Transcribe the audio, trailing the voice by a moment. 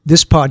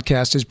This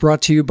podcast is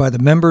brought to you by the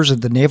members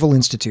of the Naval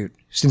Institute.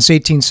 Since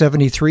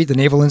 1873, the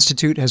Naval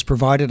Institute has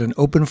provided an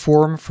open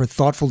forum for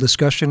thoughtful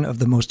discussion of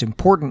the most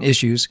important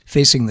issues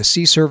facing the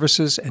sea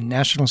services and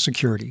national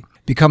security.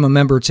 Become a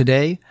member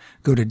today.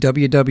 Go to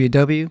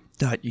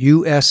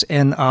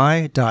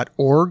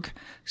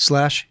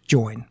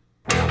www.usni.org/join.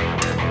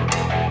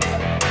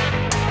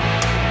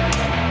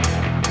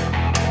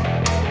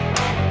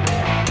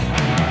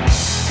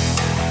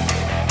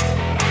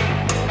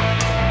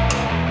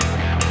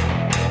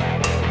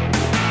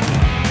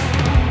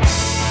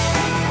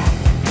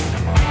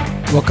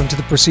 Welcome to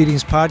the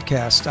Proceedings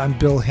podcast. I'm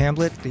Bill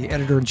Hamlet, the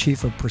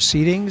editor-in-chief of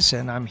Proceedings,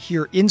 and I'm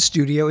here in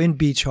studio in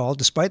Beach Hall,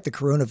 despite the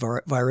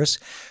coronavirus,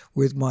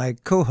 with my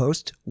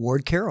co-host,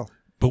 Ward Carroll.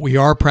 But we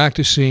are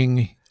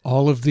practicing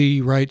all of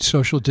the right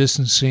social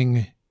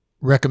distancing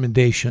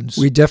recommendations.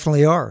 We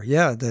definitely are.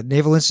 Yeah, the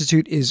Naval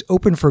Institute is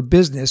open for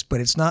business, but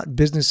it's not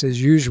business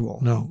as usual.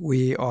 No.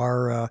 We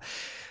are,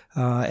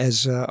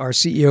 as our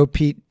CEO,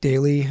 Pete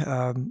Daly,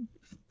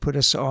 put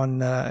us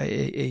on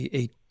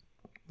a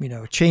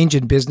change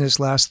in business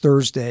last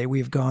Thursday.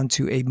 We've gone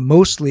to a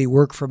mostly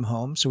work from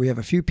home. So we have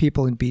a few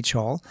people in Beach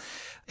Hall.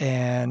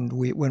 And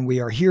when we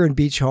are here in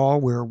Beach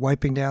Hall, we're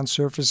wiping down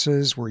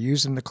surfaces. We're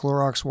using the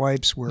Clorox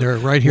wipes. They're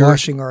right here,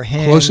 washing our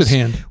hands. Close at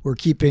hand. We're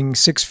keeping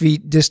 6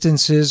 feet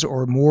distances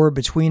or more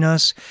between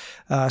us.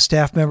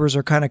 Staff members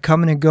are kind of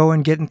coming and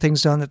going, getting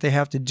things done that they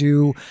have to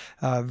do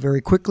very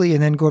quickly,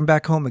 and then going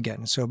back home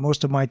again. So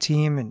most of my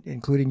team,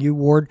 including you,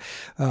 Ward,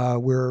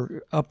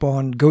 we're up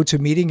on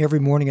GoToMeeting every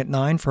morning at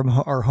 9 from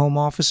our home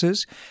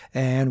offices,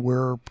 and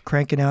we're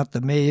cranking out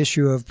the May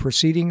issue of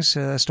Proceedings,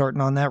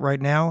 starting on that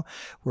right now.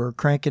 We're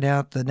cranking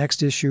out the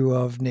next issue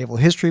of Naval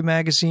History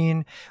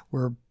magazine.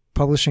 We're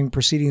publishing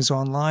Proceedings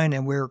online,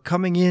 and we're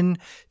coming in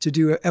to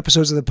do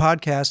episodes of the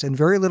podcast and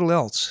very little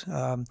else.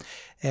 We're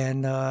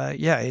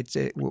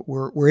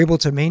able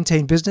to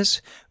maintain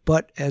business,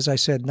 but as I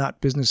said,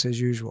 not business as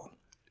usual.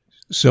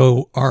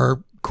 So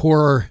our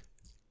core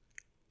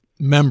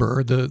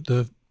member,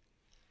 the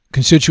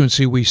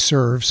constituency we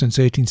serve since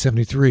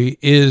 1873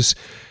 is,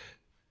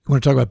 you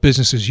want to talk about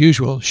business as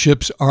usual,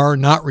 ships are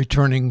not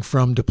returning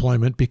from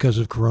deployment because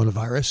of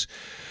coronavirus.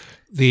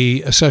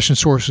 The accession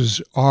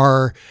sources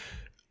are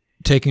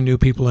taking new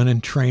people in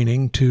and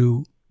training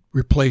to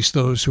replace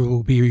those who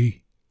will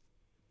be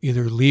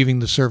either leaving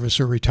the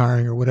service or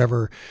retiring or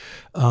whatever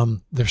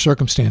their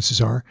circumstances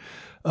are.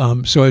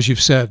 So as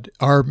you've said,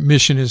 our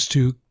mission is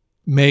to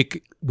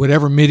make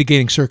whatever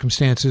mitigating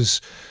circumstances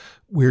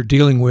we're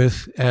dealing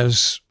with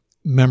as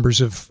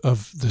members of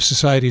the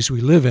societies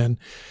we live in.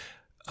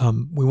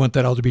 We want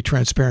that all to be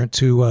transparent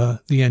to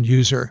the end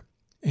user.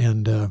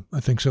 And I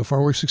think so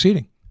far we're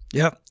succeeding.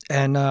 Yeah.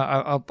 And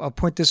I'll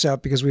point this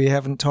out because we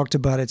haven't talked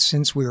about it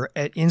since we were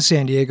in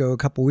San Diego a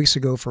couple weeks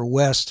ago for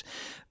West.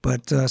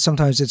 But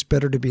sometimes it's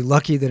better to be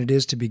lucky than it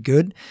is to be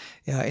good.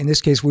 In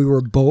this case, we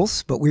were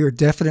both, but we were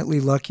definitely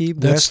lucky.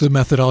 That's the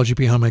methodology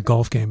behind my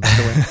golf game, by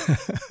the way.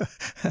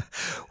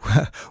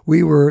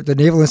 The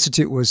Naval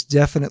Institute was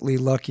definitely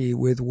lucky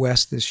with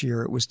West this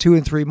year. It was 2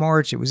 and 3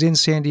 March. It was in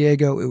San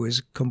Diego. It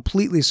was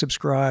completely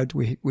subscribed.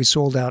 We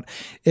sold out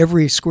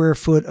every square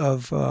foot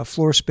of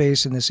floor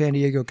space in the San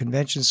Diego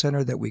Convention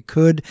Center that we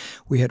could.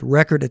 We had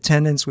record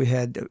attendance. We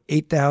had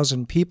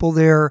 8,000 people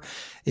there.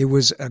 It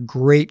was a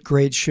great,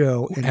 great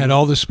show. And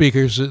all the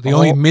speakers, the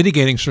only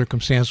mitigating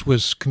circumstance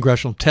was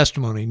congressional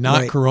testimony,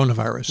 not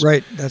coronavirus.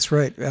 Right, that's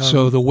right.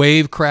 So the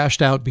wave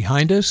crashed out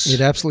behind us.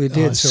 It absolutely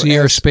did. Sea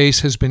Air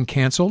Space has been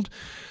canceled.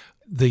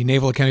 The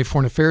Naval Academy of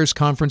Foreign Affairs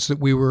conference that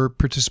we were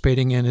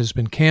participating in has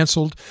been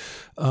canceled.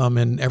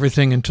 And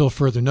everything until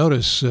further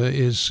notice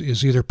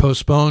is either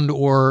postponed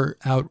or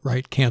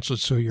outright canceled.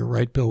 So you're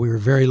right, Bill. We were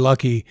very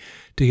lucky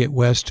to get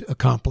West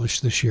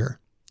accomplished this year.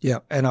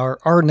 Yeah, and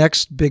our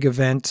next big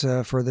event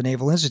for the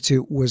Naval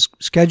Institute was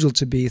scheduled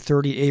to be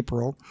 30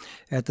 April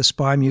at the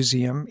Spy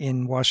Museum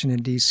in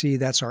Washington, D.C.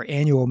 That's our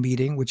annual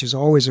meeting, which is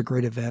always a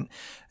great event.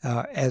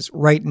 As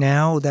right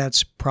now,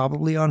 that's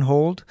probably on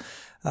hold.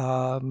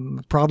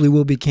 Probably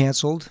will be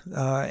canceled.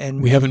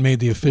 And we haven't made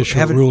the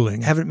official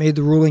ruling. Haven't made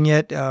the ruling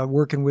yet.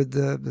 Working with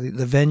the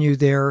venue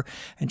there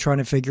and trying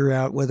to figure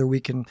out whether we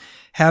can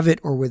have it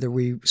or whether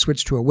we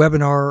switch to a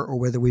webinar or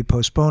whether we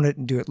postpone it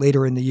and do it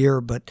later in the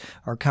year. But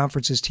our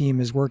conferences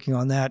team is working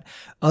on that.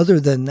 Other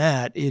than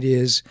that, it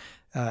is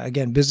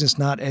again, business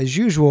not as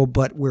usual,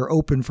 but we're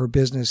open for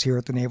business here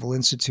at the Naval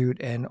Institute,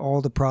 and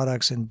all the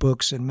products and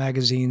books and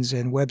magazines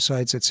and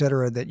websites, et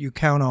cetera, that you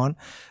count on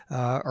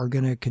are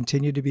going to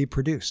continue to be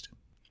produced.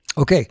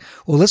 Okay,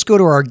 well, let's go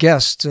to our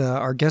guest.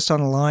 Our guest on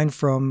the line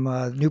from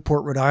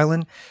Newport, Rhode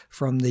Island,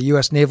 from the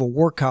U.S. Naval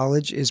War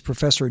College, is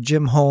Professor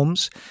Jim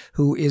Holmes,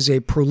 who is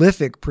a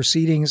prolific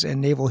proceedings and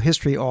naval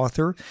history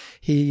author.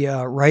 He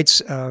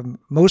writes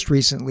most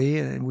recently,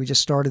 and we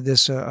just started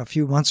this a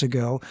few months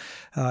ago,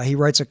 he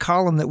writes a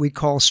column that we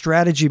call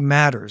Strategy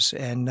Matters.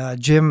 And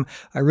Jim,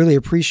 I really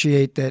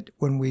appreciate that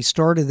when we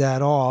started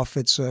that off,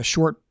 it's a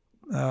short,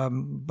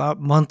 about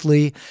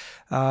monthly,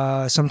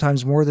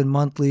 sometimes more than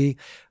monthly,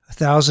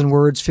 1,000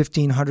 words,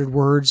 1,500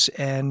 words.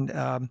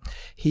 And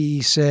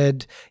he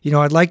said,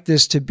 I'd like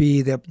this to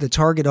be the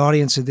target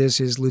audience of this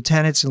is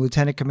lieutenants and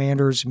lieutenant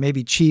commanders,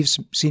 maybe chiefs,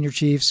 senior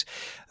chiefs.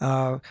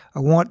 I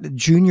want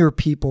junior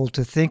people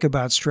to think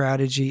about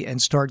strategy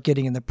and start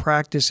getting in the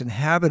practice and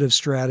habit of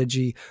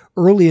strategy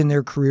early in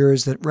their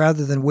careers, that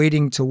rather than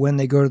waiting till when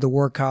they go to the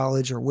war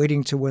college or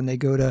waiting till when they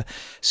go to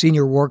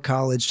senior war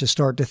college to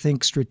start to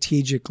think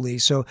strategically.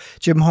 So,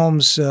 Jim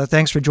Holmes,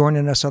 thanks for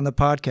joining us on the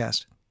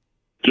podcast.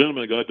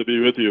 Gentlemen, glad to be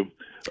with you.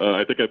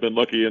 I think I've been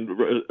lucky, and as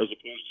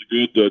opposed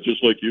to good,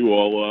 just like you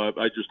all,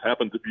 I just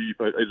happen to be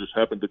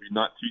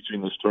not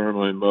teaching this term.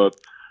 I'm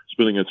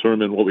spending a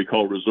term in what we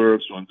call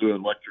reserve, so I'm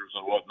doing lectures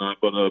and whatnot.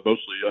 But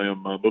mostly I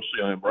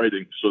am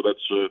writing. So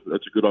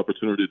that's a good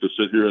opportunity to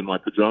sit here in my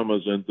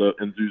pajamas and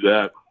do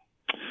that.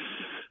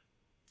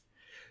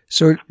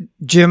 So,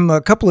 Jim,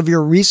 a couple of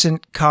your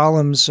recent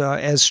columns,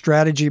 as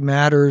Strategy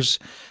Matters,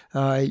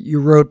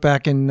 you wrote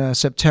back in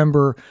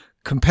September.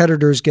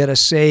 Competitors get a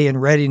say in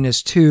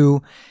readiness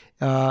too.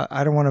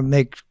 I don't want to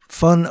make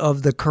fun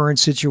of the current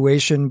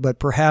situation, but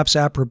perhaps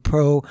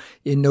apropos,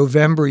 in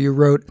November you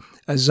wrote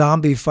A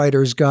Zombie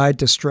Fighter's Guide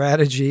to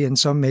Strategy, and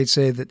some may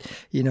say that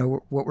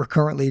what we're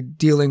currently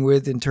dealing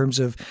with in terms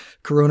of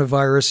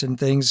coronavirus and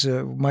things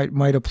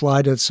might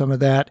apply to some of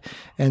that.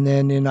 And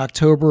then in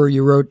October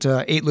you wrote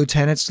 8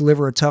 lieutenants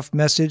deliver a tough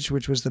message,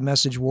 which was the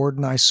message Ward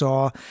and I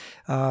saw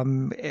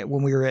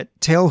when we were at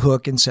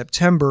Tailhook in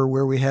September,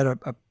 where we had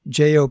a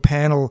JO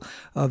panel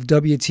of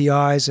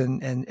WTIs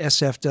and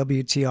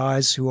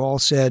SFWTIs who all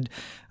said,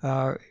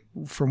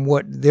 from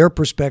what their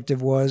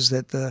perspective was,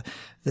 that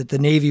the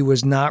Navy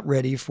was not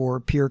ready for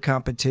peer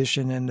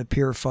competition and the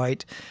peer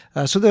fight.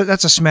 So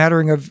that's a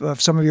smattering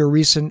of some of your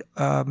recent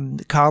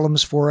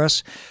columns for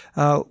us.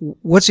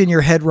 What's in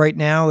your head right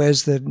now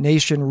as the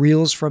nation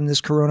reels from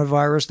this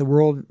coronavirus, the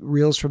world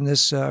reels from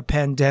this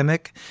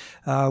pandemic?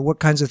 What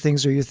kinds of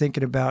things are you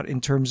thinking about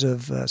in terms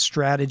of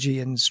strategy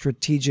and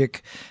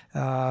strategic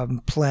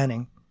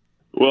planning?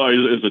 Well,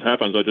 as it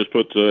happens, I just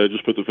put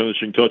the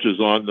finishing touches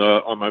on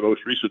my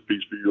most recent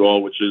piece for you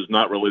all, which is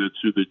not related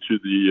to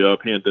the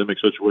pandemic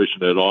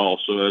situation at all.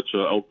 So that's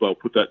I'll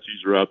put that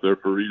teaser out there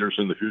for readers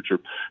in the future.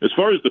 As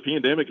far as the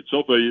pandemic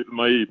itself,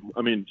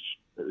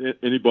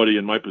 anybody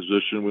in my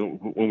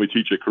position, when we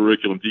teach a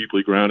curriculum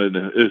deeply grounded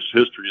in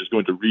history, is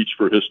going to reach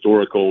for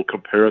historical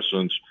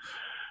comparisons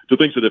to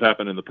things that have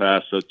happened in the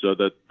past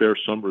that bear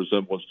some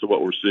resemblance to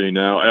what we're seeing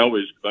now. I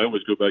always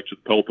go back to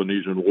the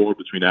Peloponnesian War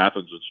between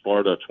Athens and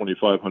Sparta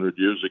 2,500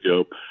 years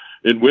ago,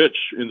 in which,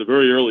 in the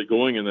very early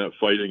going in that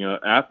fighting,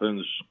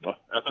 Athens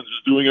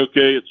is doing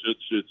okay.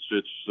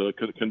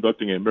 It's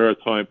conducting a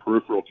maritime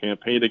peripheral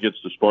campaign against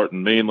the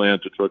Spartan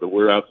mainland to try to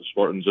wear out the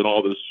Spartans and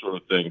all this sort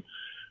of thing.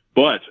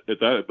 But at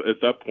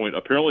that point,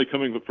 apparently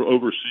coming from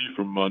overseas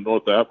from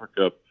North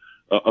Africa,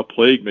 a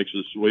plague makes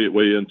its way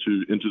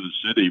into the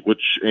city,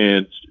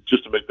 and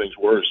just to make things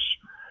worse,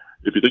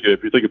 if you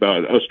think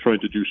about us trying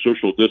to do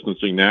social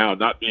distancing now,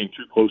 not being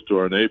too close to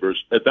our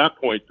neighbors, at that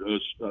point,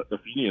 this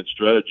Athenian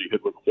strategy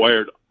had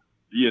required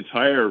the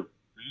entire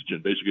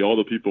region, basically all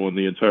the people in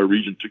the entire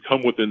region, to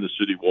come within the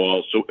city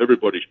walls. So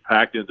everybody's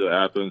packed into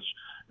Athens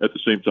at the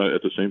same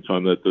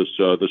time that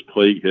this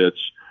plague hits.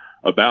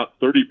 About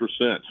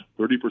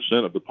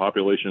 30% of the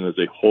population as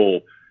a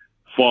whole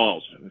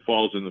falls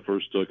in the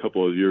first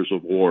couple of years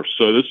of war.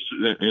 So this,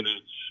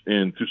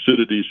 and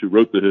Thucydides, who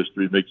wrote the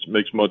history,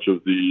 makes much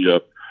of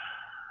the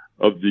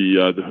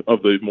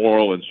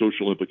moral and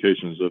social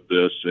implications of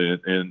this,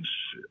 and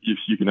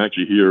you can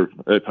actually hear.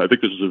 I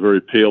think this is a very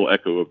pale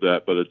echo of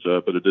that, but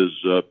it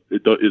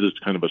is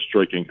kind of a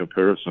striking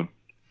comparison.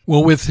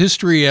 Well, with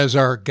history as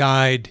our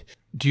guide,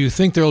 do you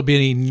think there will be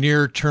any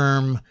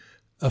near-term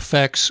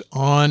effects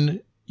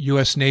on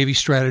U.S. Navy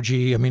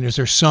strategy? I mean, is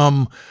there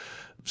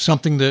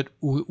something that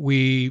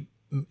we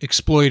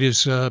exploit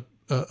as a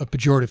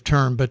pejorative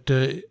term, but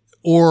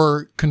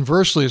or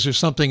conversely, is there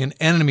something an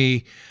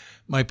enemy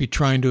might be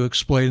trying to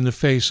exploit in the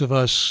face of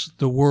us,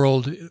 the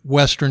world,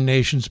 Western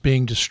nations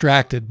being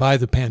distracted by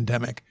the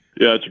pandemic?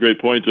 Yeah, it's a great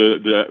point.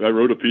 I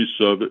wrote a piece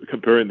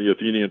comparing the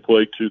Athenian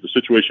plague to the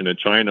situation in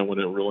China when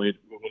it was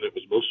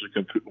mostly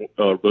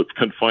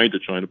confined to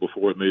China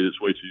before it made its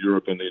way to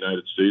Europe and the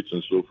United States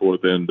and so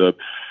forth. And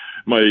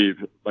my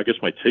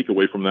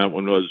takeaway from that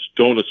one was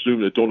don't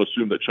assume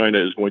that China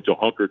is going to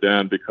hunker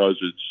down because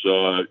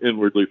it's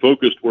inwardly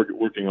focused,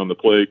 working on the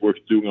plague,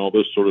 doing all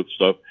this sort of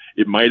stuff.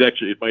 It might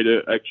actually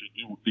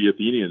do what the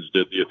Athenians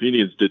did. The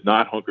Athenians did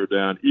not hunker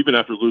down even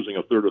after losing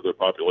a third of their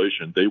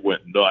population. They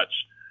went nuts.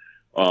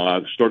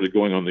 Started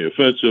going on the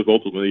offensive.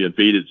 Ultimately,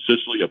 invaded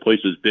Sicily, a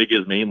place as big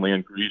as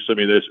mainland Greece. I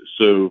mean,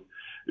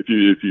 if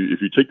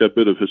you take that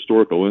bit of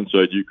historical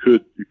insight, you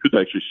could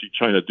actually see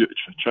China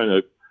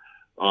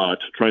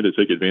trying to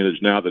take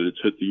advantage now that it's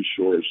hit these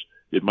shores.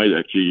 It might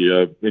actually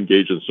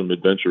engage in some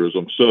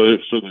adventurism. So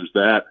there's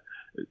that.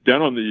 Down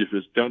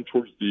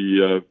towards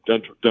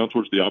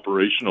the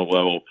operational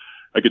level,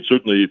 I could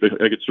certainly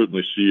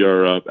see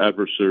our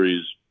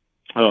adversaries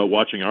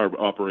watching our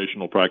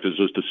operational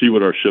practices to see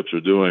what our ships are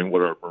doing,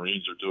 what our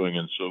Marines are doing,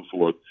 and so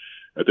forth.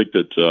 I think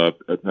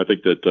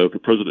that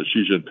President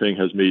Xi Jinping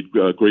has made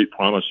great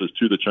promises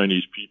to the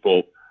Chinese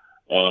people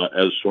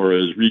as far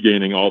as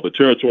regaining all the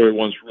territory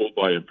once ruled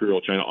by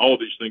Imperial China. All of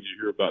these things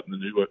you hear about in the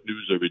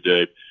news every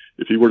day.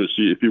 If he were to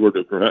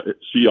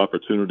see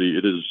opportunity,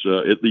 it is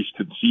at least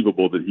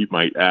conceivable that he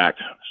might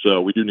act.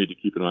 So we do need to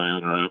keep an eye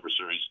on our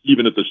adversaries,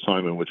 even at this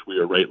time in which we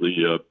are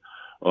rightly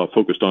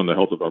focused on the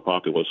health of our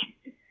populace.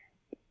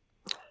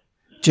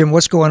 Jim,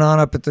 what's going on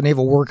up at the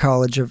Naval War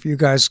College? Have you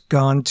guys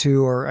gone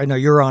to, or I know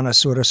you're on a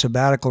sort of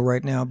sabbatical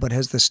right now, but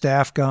has the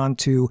staff gone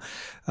to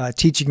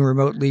teaching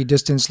remotely,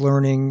 distance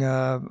learning,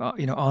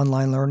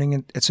 online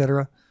learning, et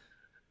cetera?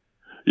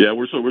 Yeah,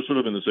 we're sort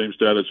of in the same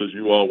status as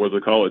you all, where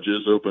the college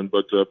is open,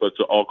 but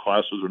all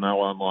classes are now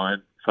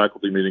online.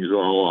 Faculty meetings are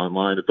all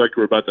online. In fact,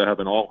 we're about to have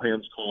an all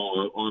hands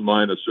call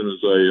online as soon as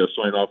I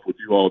sign off with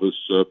you all this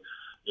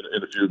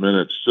in a few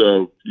minutes.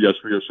 So yes,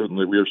 we are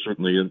certainly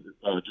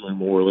doing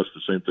more or less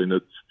the same thing.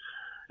 That,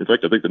 in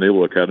fact, I think the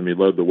Naval Academy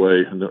led the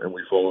way, and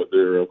we followed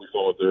their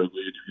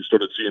lead. You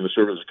started seeing the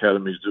service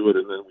academies do it,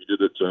 and then we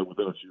did it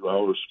within a few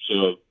hours.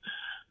 So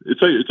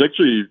it's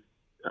actually.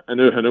 I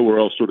know we're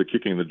all sort of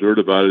kicking the dirt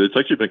about it. It's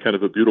actually been kind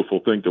of a beautiful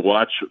thing to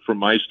watch from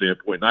my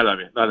standpoint. Not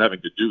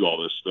having to do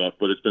all this stuff,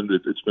 but it's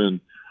been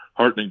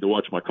heartening to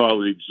watch my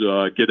colleagues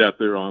get out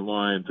there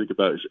online, think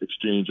about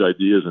exchange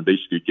ideas, and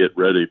basically get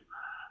ready.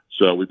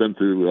 So we've been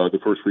through the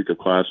first week of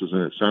classes,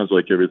 and it sounds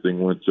like everything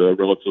went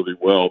relatively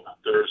well.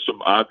 There are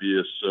some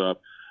obvious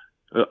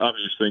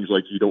things,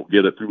 like you don't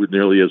get it through with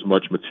nearly as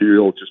much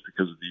material just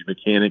because of the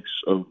mechanics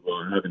of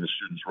having the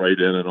students write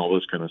in and all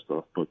this kind of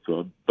stuff. But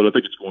I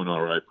think it's going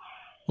all right.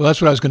 Well,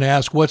 that's what I was going to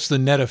ask. What's the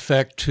net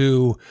effect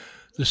to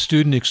the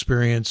student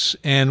experience,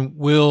 and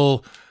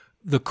will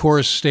the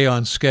course stay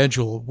on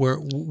schedule?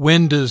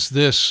 When does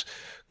this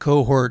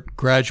cohort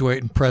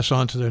graduate and press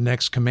on to their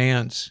next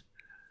commands?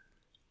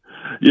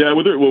 Yeah,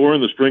 we're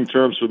in the spring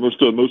term, so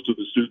most of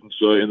the students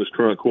in this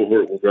current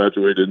cohort will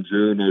graduate in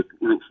June.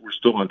 We're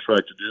still on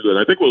track to do that.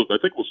 I think we'll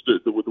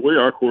the way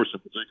our course in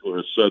particular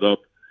is set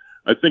up.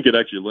 I think it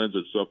actually lends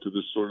itself to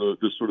this sort of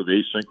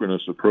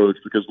asynchronous approach,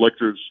 because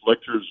lectures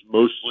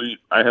mostly,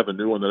 I have a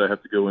new one that I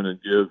have to go in and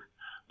give,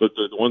 but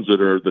the ones that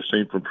are the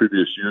same from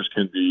previous years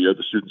can be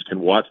the students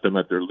can watch them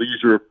at their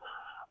leisure.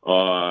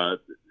 Our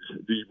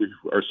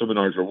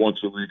seminars are once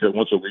a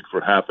week for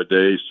half a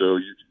day, so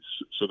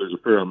there's a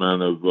fair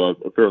amount of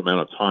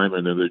time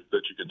in there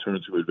that you can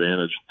turn to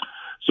advantage.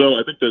 So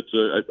I think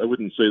that I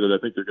wouldn't say that I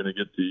think they're going to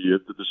get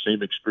the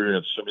same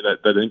experience. I mean,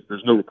 that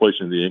there's no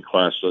replacing the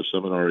in-class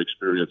seminar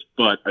experience,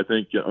 but I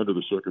think under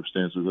the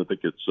circumstances, I think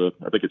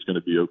it's going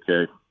to be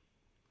okay.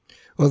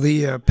 Well,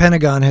 the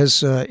Pentagon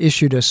has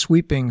issued a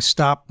sweeping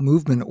stop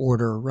movement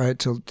order, right,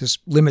 to just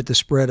limit the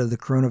spread of the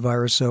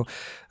coronavirus. So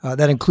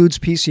that includes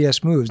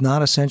PCS moves,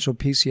 non-essential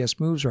PCS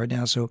moves right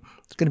now. So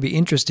it's going to be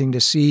interesting to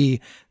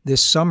see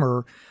this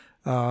summer,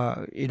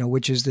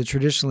 which is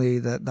traditionally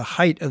the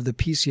height of the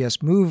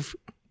PCS move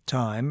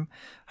time.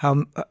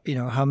 How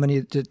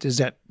many does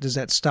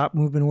that stop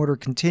movement order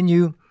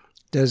continue?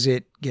 Does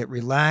it get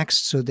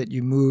relaxed so that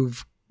you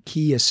move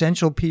key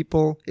essential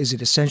people? Is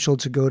it essential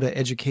to go to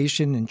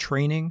education and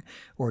training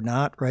or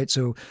not? Right.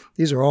 So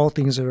these are all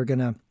things that are going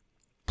to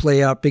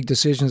play out, big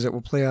decisions that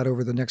will play out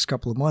over the next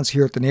couple of months.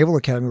 Here at the Naval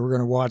Academy, we're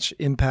going to watch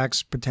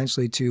impacts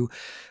potentially to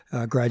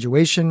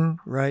graduation,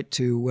 right?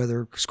 To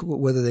whether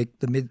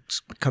the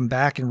mids come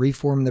back and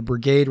reform the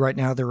brigade. Right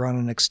now, they're on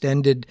an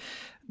extended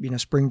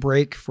spring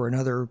break for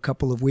another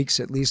couple of weeks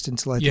at least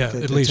until like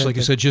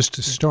you said, just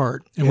to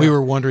start. And we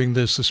were wondering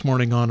this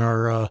morning on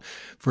our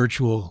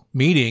virtual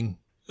meeting.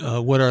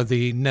 What are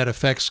the net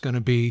effects going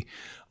to be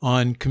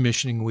on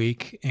commissioning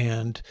week,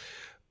 and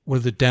what are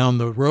the down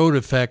the road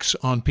effects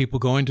on people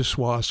going to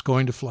SWAS,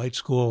 going to flight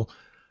school,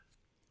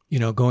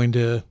 going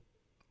to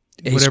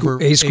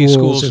whatever A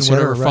schools and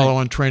whatever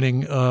follow-on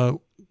training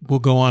will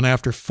go on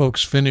after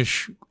folks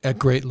finish at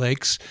Great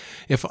Lakes.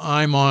 If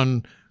I'm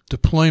on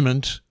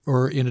deployment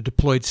or in a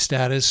deployed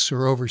status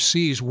or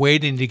overseas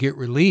waiting to get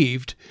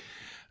relieved,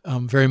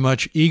 very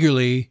much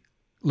eagerly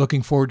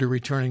looking forward to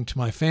returning to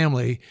my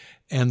family,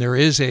 and there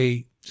is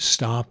a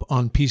stop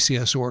on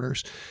PCS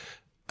orders,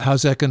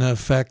 how's that going to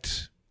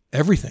affect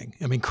everything?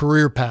 I mean,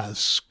 career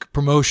paths,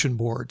 promotion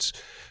boards.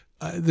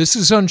 This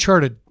is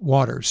uncharted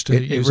waters,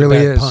 to use a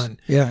bad pun.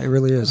 Yeah, it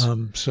really is.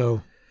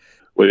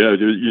 Well, yeah,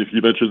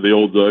 you mentioned the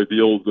old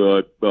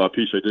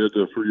piece I did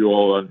for you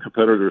all on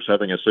competitors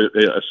having a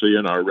say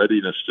in our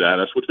readiness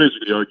status, which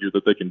basically argued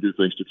that they can do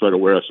things to try to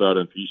wear us out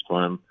in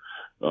peacetime,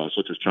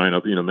 such as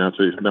China,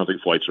 mounting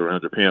flights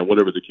around Japan,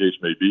 whatever the case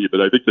may be.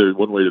 But I think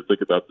one way to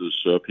think about this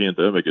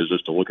pandemic is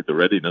just to look at the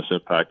readiness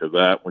impact of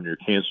that. When you're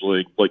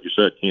canceling, like you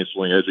said,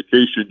 canceling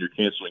education, you're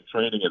canceling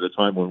training at a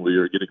time when we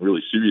are getting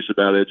really serious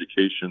about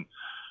education.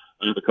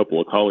 I have a couple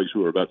of colleagues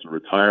who are about to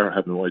retire. I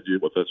have no idea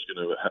what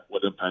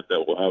impact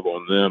that will have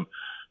on them.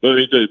 But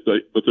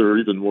but there are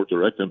even more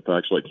direct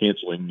impacts, like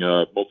canceling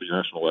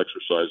multinational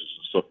exercises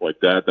and stuff like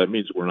that. That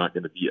means we're not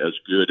going to be as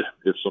good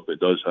if something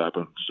does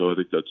happen. So I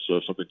think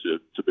that's something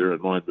to bear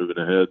in mind moving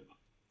ahead.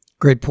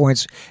 Great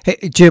points. Hey,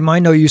 Jim, I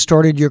know you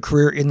started your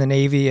career in the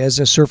Navy as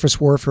a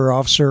surface warfare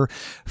officer.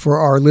 For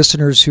our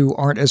listeners who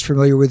aren't as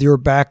familiar with your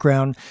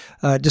background,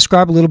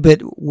 describe a little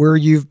bit where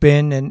you've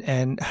been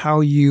and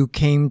how you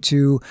came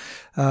to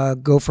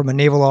go from a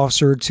naval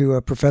officer to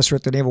a professor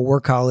at the Naval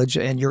War College,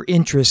 and your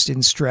interest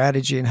in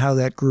strategy and how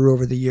that grew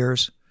over the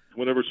years.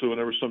 Whenever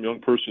some young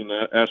person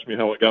asks me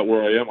how I got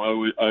where I am,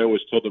 I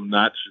always tell them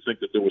not to think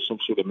that there was some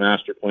sort of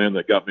master plan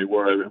that got me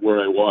where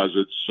I was.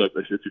 It's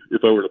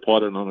if I were to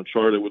plot it on a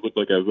chart, it would look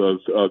like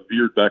I've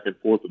veered back and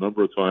forth a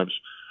number of times.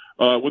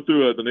 Went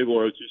through the Naval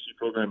ROTC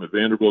program at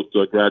Vanderbilt,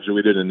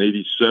 graduated in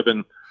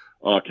 '87,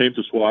 came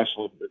to SWAS,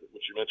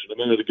 which you mentioned a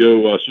minute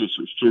ago,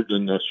 served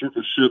in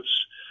surface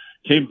ships,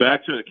 came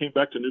back to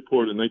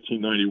Newport in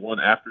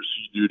 1991 after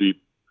sea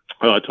duty.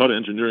 I taught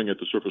engineering at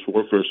the Surface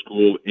Warfare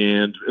School,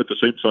 and at the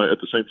same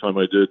time,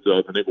 I did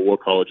the Naval War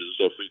College's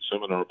Fleet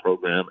Seminar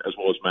program, as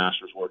well as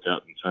master's work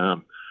out in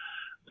town.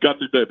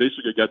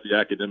 Basically got the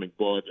academic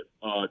bug.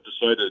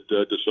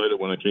 Decided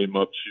when I came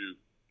up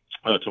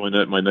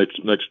to my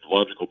next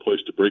logical place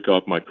to break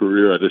off my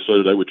career, I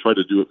decided I would try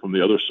to do it from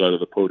the other side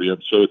of the podium.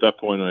 So at that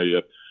point,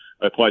 I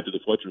applied to the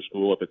Fletcher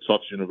School up at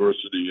Tufts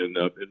University in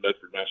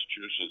Medford,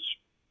 Massachusetts.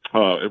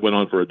 And went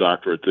on for a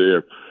doctorate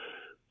there.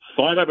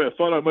 Thought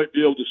I might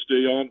be able to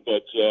stay on,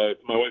 but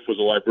my wife was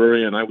a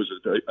librarian. I was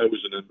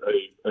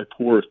a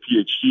poor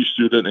PhD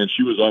student, and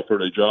she was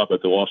offered a job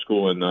at the law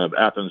school in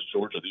Athens,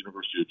 Georgia, the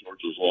University of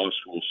Georgia's law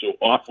school. So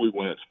off we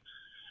went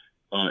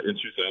in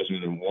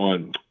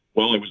 2001.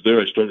 While I was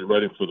there, I started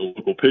writing for the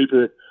local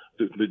paper.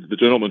 The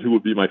gentleman who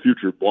would be my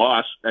future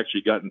boss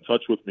actually got in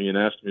touch with me and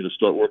asked me to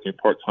start working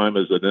part-time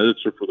as an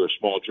editor for their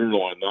small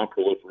journal on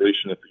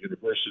nonproliferation at the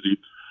university.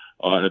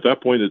 And at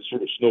that point, it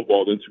sort of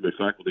snowballed into a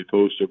faculty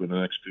post over the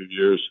next few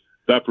years.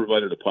 That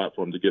provided a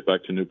platform to get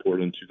back to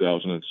Newport in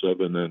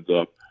 2007, and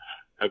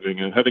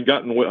having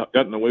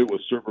gotten away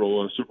with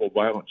several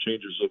violent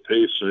changes of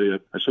pace,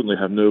 I certainly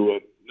have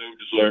no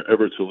desire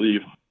ever to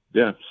leave.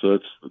 Yeah, so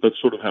that's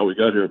sort of how we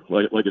got here.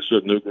 Like I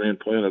said, no grand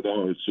plan at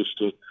all. It's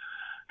just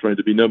trying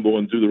to be nimble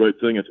and do the right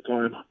thing at the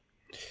time.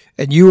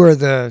 And you are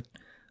the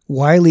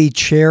Wiley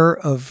Chair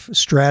of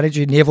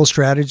Strategy, Naval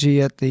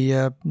Strategy at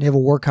the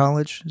Naval War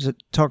College.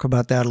 Talk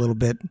about that a little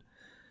bit.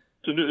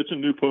 It's a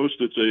new post.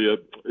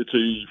 It's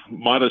a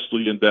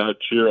modestly endowed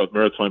chair of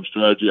maritime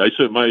strategy. I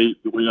said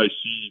the way I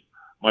see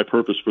my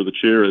purpose for the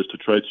chair is to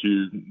try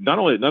to not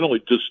only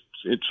just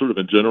sort of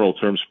in general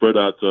terms spread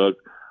out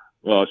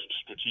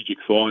strategic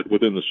thought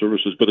within the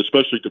services, but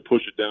especially to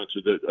push it down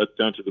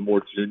to the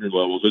more junior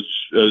levels.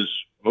 As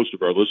most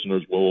of our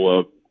listeners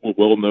will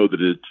know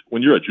that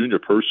when you're a junior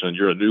person,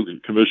 you're a newly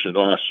commissioned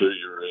officer,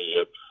 you're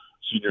a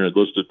senior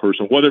enlisted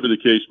person, whatever the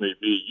case may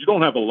be, you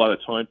don't have a lot of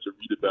time to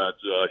read about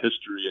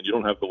history, and you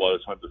don't have a lot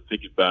of time to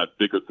think about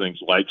bigger things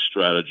like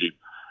strategy,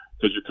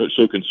 because you're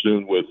so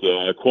consumed with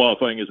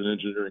qualifying as an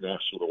engineering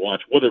officer to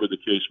watch, whatever the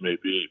case may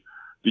be.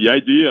 The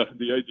idea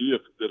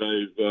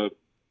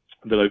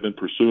that I've been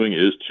pursuing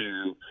is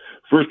to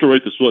first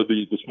write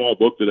the small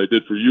book that I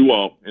did for you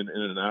all in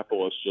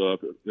Annapolis, and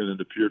it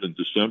appeared in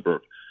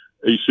December.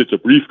 It's a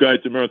brief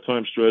guide to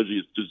maritime strategy.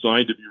 It's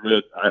designed to be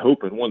read, I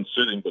hope, in one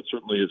sitting, but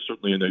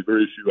certainly in a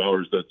very few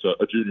hours that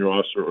a junior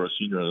officer or a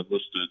senior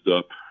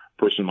enlisted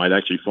person might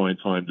actually find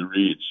time to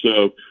read.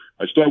 So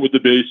I start with the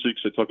basics.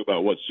 I talk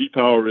about what sea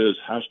power is,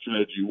 how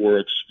strategy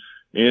works,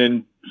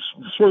 and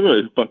sort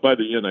of by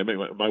the end, I make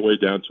my way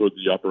down toward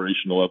the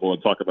operational level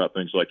and talk about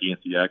things like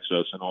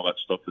anti-access and all that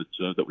stuff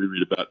that we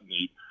read about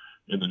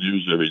in the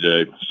news every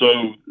day.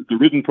 So the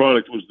written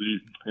product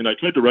and I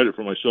tried to write it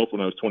for myself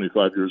when I was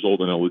 25 years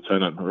old and a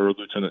lieutenant or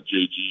Lieutenant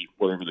JG,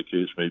 whatever the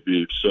case may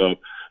be. So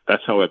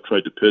that's how I've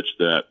tried to pitch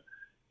that.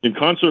 In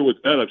concert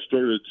with that, I've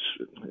started,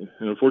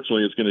 and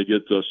unfortunately it's going to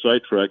get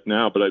sidetracked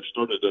now, but I've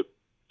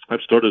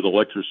started a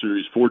lecture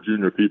series for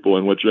junior people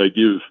in which I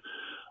give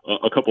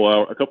a couple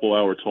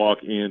hour talk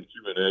and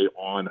Q&A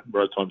on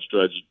maritime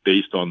strategy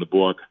based on the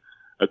book.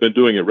 I've been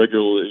doing it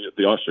regularly at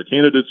the Officer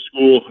Candidate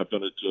School. I've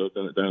done it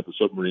down at the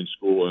Submarine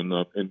School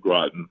in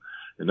Groton,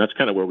 and that's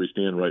kind of where we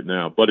stand right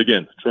now. But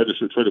again, try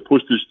to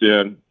push this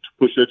down,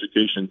 push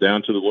education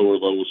down to the lower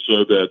levels,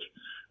 so that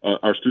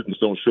our students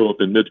don't show up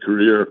in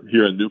mid-career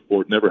here in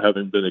Newport, never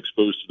having been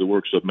exposed to the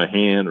works of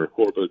Mahan or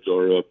Corbett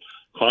or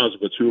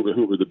Clausewitz, who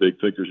are the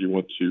big thinkers you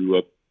want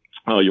to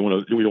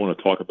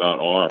talk about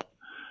are.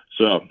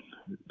 So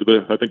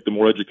I think the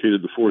more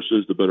educated the force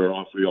is, the better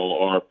off we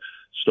all are.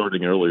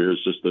 Starting earlier is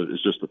just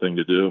the thing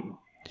to do.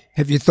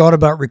 Have you thought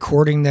about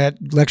recording that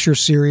lecture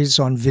series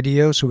on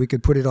video so we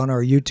could put it on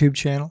our YouTube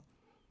channel?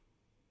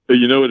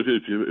 You know,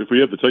 if we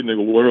have the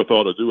technical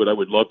wherewithal to do it, I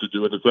would love to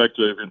do it. In fact,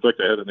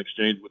 I had an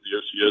exchange with the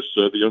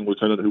OCS, the young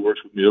lieutenant who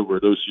works with me over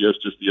at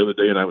OCS just the other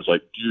day, and I was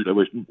like, dude, I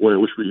wish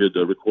we had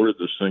recorded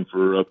this thing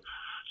so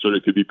that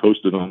it could be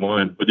posted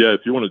online. But yeah,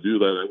 if you want to do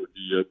that,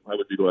 I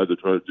would be glad to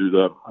try to do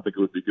that. I think it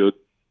would be good.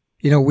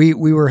 You know, we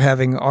were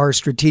having our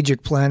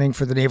strategic planning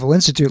for the Naval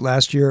Institute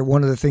last year.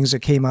 One of the things that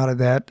came out of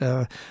that,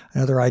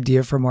 another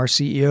idea from our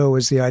CEO,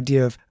 was the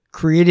idea of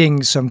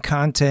creating some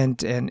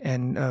content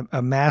and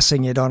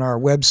amassing it on our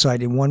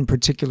website in one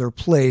particular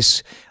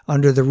place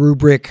under the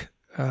rubric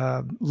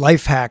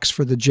life hacks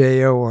for the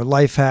JO or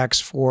life hacks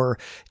for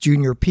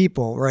junior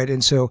people, right?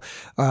 And so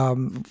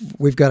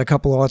we've got a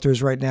couple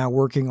authors right now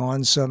working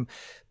on some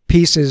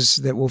pieces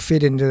that will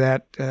fit into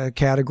that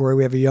category.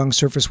 We have a young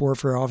surface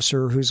warfare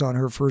officer who's on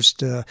her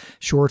first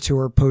shore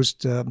tour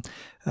post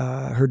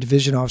her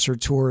division officer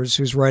tours,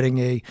 who's writing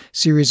a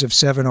series of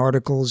 7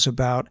 articles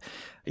about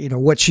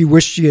what she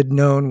wished she had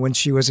known when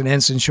she was an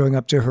ensign showing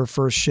up to her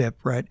first ship,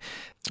 right?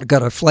 I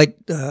got a flight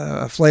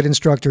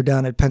instructor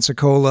down at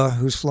Pensacola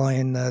who's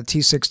flying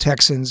T-6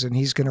 Texans, and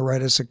he's going to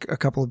write us a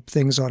couple of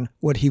things on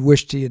what he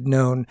wished he had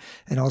known,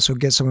 and also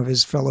get some of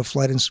his fellow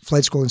flight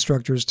school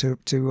instructors to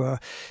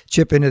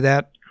chip into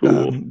that.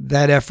 Cool.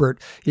 That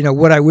effort,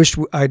 what I wished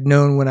I'd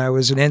known when I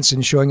was an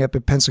ensign showing up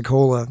at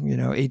Pensacola,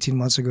 18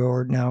 months ago,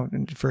 or now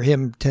for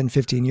him 10,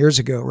 15 years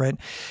ago, right?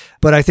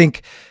 But I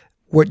think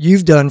what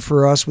you've done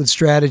for us with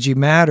Strategy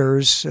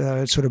Matters,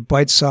 sort of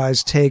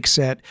bite-sized takes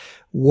at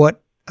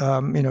what,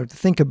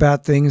 think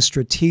about things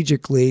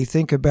strategically,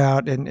 think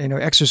about and,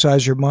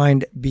 exercise your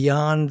mind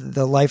beyond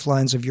the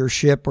lifelines of your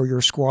ship or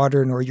your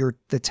squadron or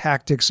the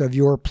tactics of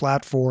your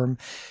platform,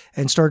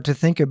 and start to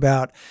think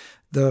about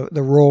the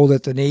role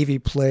that the Navy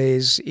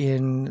plays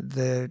in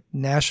the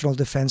national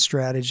defense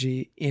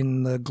strategy,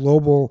 in the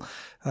global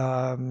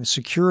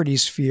security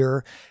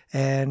sphere,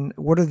 and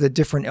what are the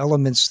different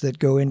elements that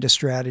go into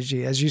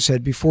strategy. As you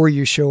said, before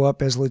you show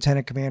up as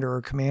lieutenant commander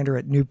or commander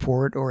at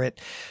Newport or at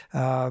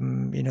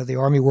the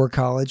Army War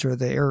College or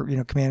the Air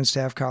Command and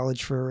Staff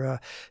College for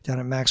down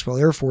at Maxwell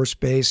Air Force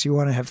Base, you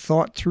want to have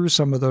thought through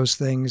some of those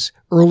things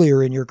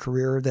earlier in your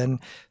career than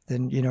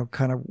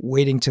kind of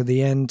waiting to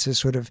the end to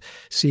sort of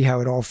see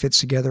how it all fits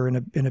together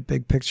in a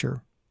big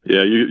picture.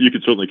 Yeah, you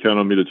can certainly count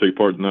on me to take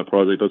part in that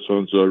project. That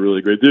sounds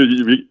really great.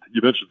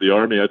 You mentioned the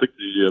Army. I think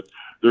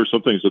there are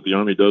some things that the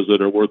Army does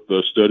that are worth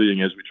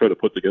studying as we try to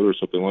put together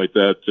something like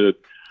that.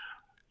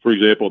 For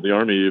example, the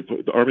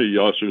Army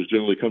officers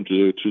generally come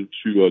to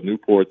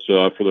Newport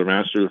for their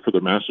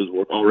master's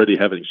work, already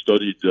having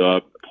studied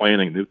the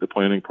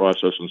planning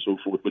process and so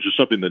forth, which is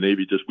something the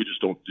Navy we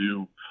just don't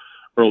do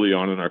early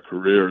on in our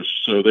careers.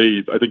 So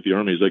I think the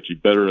Army is actually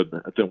better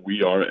than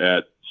we are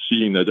at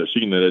seeing that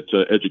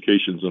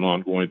education's an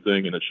ongoing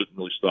thing, and it shouldn't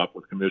really stop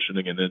with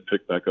commissioning and then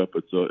pick back up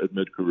at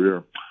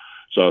mid-career.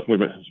 So it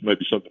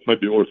might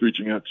be worth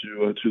reaching out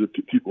to the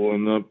people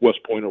in West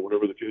Point or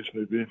whatever the case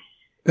may be.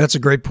 That's a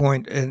great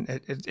point, and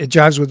it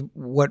jives with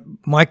what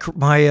my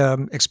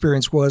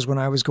experience was when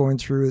I was going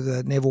through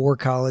the Naval War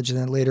College and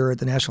then later at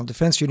the National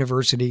Defense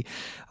University.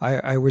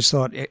 I always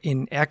thought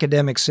in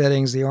academic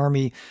settings, the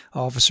Army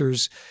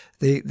officers,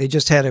 they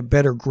just had a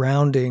better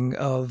grounding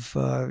of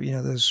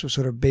those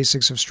sort of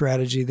basics of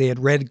strategy. They had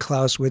read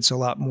Clausewitz a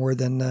lot more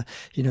than the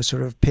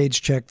sort of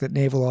page check that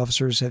naval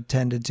officers have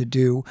tended to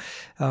do,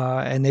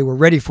 and they were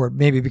ready for it.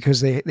 Maybe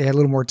because they had a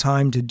little more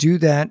time to do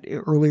that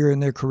earlier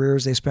in their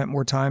careers. They spent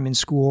more time in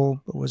school,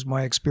 was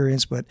my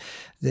experience, but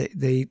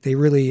they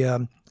really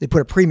they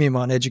put a premium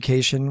on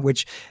education,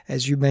 which,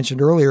 as you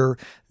mentioned earlier,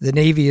 the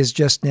Navy is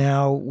just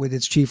now, with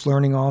its chief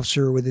learning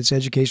officer, with its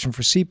Education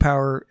for Sea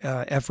Power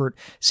effort,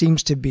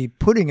 seems to be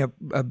putting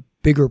a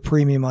bigger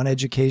premium on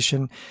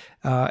education.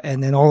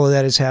 And then all of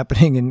that is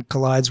happening and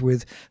collides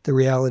with the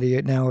reality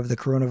now of the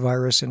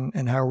coronavirus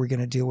and how are we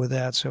going to deal with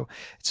that. So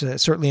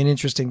it's certainly an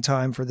interesting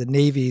time for the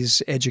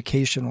Navy's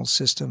educational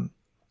system.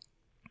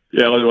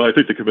 Yeah, well, I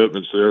think the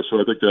commitment's there,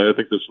 so I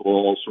think this will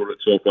all sort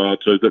itself out.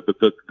 So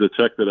the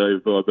tech that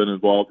I've been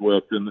involved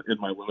with in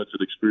my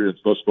limited experience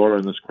thus far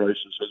in this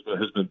crisis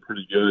has been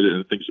pretty good,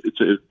 and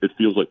it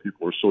feels like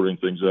people are sorting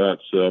things out.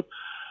 So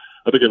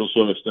I think it'll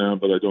slow us down,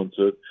 but I don't.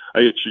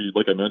 I actually,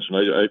 like I mentioned,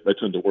 I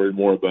tend to worry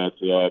more about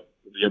the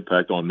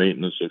impact on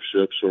maintenance of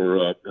ships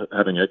or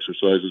having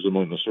exercises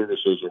among the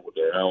services or with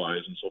their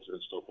allies and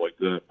stuff like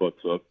that.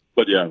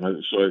 But yeah,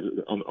 so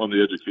on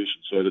the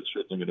education side, it's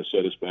certainly going to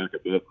set us back a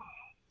bit.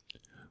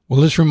 Well,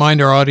 let's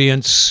remind our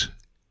audience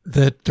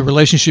that the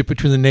relationship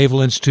between the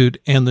Naval Institute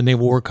and the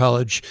Naval War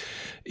College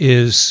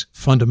is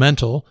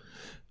fundamental.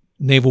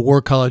 Naval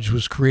War College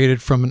was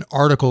created from an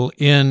article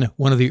in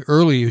one of the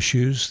early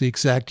issues, the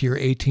exact year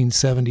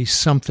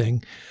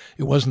 1870-something.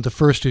 It wasn't the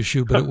first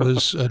issue, but it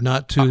was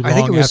not too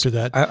long after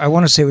that. I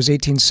want to say it was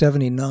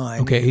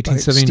 1879. Okay,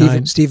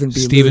 1879. Stephen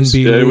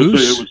B. Yeah,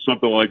 Luce. it was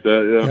something like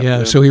that, yeah.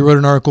 Yeah, so he wrote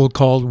an article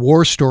called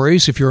War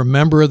Stories. If you're a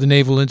member of the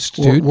Naval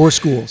Institute. War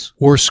Schools.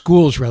 War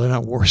Schools, rather,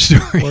 not War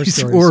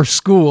Stories. War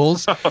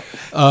Schools,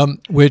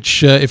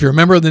 which, if you're a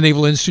member of the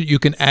Naval Institute, you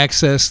can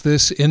access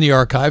this in the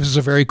archives. It's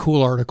a very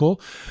cool article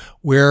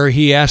where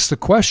he asked the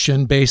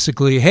question,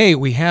 basically, hey,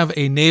 we have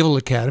a Naval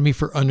Academy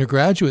for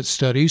undergraduate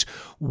studies.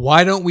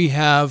 Why don't we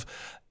have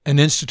an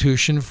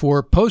institution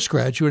for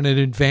postgraduate and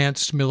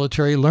advanced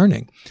military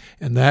learning?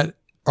 And that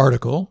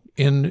article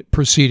in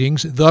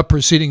Proceedings, the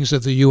Proceedings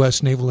of the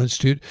U.S. Naval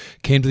Institute,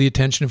 came to the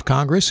attention of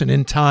Congress. And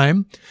in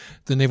time,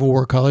 the Naval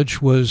War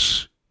College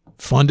was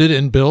funded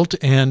and built,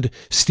 and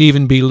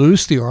Stephen B.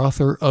 Luce, the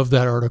author of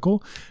that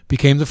article,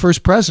 became the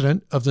first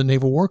president of the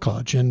Naval War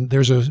College. And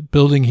there's a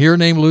building here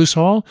named Luce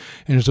Hall,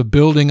 and there's a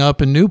building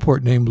up in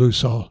Newport named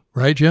Luce Hall.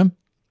 Right, Jim?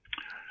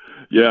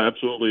 Yeah,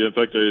 absolutely. In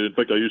fact,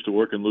 I used to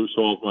work in Luce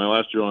Hall my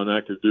last year on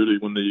active duty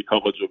when the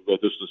College of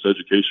Distance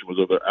Education was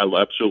over. I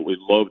absolutely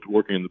loved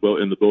working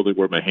in the building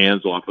where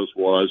Mahan's office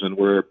was, and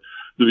where,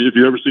 if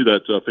you ever see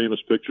that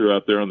famous picture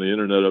out there on the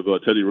internet of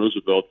Teddy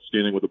Roosevelt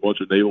standing with a bunch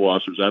of naval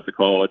officers at the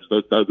college,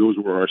 those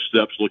were our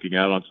steps looking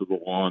out onto the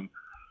lawn.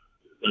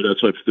 And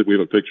we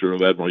have a picture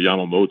of Admiral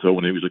Yamamoto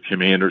when he was a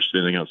commander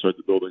standing outside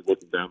the building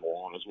looking down the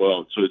lawn as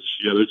well. So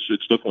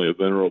it's definitely a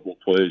venerable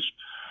place.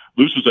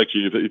 Luce was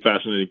actually a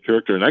fascinating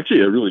character and actually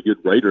a really good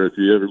writer if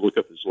you ever look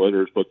up his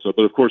letters. But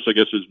of course, I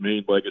guess his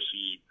main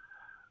legacy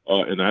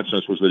in that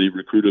sense was that he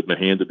recruited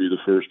Mahan to be the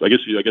first. I guess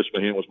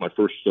Mahan was my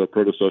first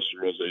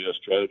predecessor as a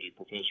strategy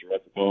professor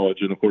at the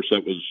college, and of course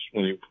that was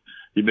when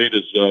he made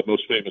his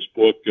most famous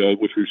book,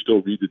 which we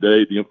still read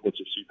today, "The Influence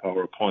of Sea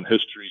Power Upon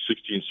History,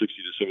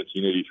 1660 to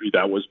 1783."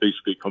 That was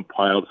basically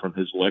compiled from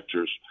his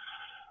lectures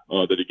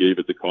that he gave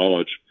at the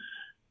college.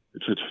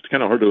 It's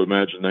kind of hard to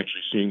imagine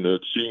actually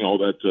seeing all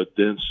that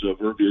dense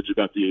verbiage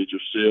about the age of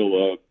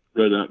sail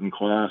read out in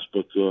class,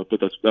 but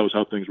that was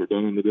how things were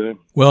done in the day.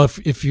 Well,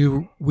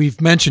 we've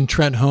mentioned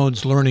Trent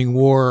Hohn's Learning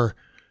War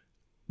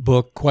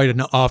book quite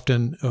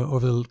often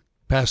over the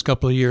past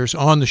couple of years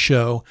on the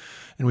show,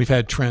 and we've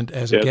had Trent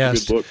as a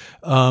guest. It's a good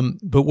book.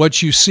 But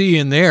what you see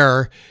in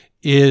there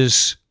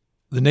is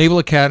the Naval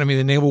Academy,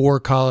 the Naval War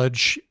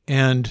College,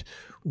 and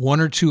one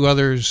or two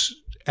others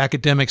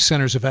academic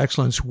centers of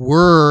excellence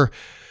were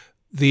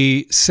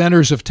the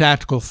centers of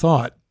tactical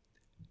thought.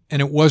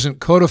 And it wasn't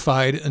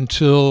codified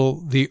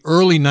until the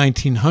early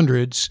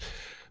 1900s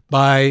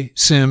by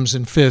Sims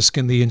and Fisk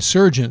and the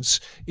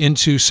insurgents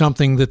into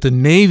something that the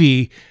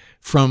Navy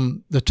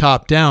from the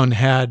top down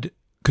had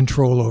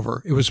control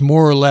over. It was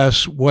more or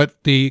less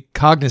what the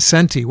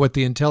cognoscenti, what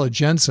the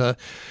intelligentsia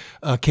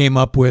came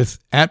up with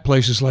at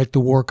places like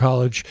the War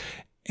College.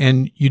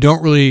 And you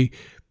don't really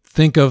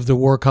think of the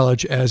War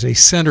College as a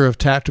center of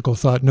tactical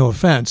thought, no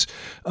offense.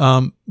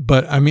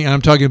 But I mean,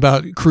 I'm talking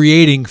about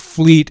creating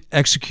fleet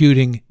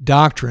executing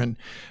doctrine.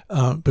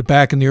 But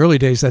back in the early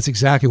days, that's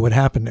exactly what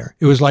happened there.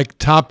 It was like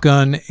Top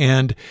Gun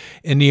and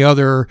any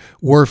other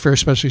warfare,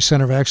 especially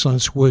center of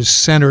excellence, was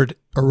centered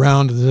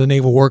around the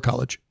Naval War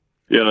College.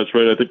 Yeah, that's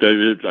right. I think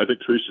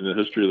tracing the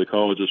history of the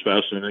college is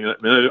fascinating. I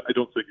mean, I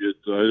don't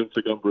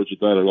take umbrage at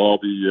that at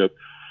all.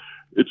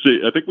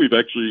 I think we've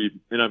actually,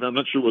 and I'm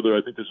not sure whether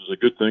I think this is a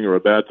good thing or a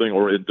bad thing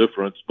or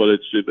indifference, but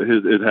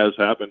it has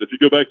happened. If you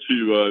go back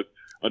to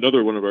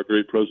another one of our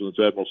great presidents,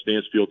 Admiral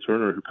Stansfield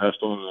Turner, who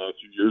passed on a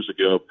few years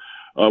ago,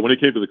 when he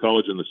came to the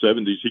college in the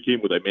 70s, he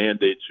came with a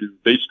mandate to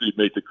basically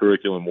make the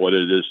curriculum what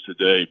it is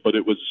today. But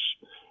it was,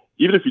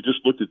 even if you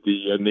just looked at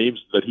the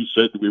names that he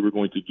said that we were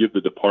going to give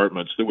the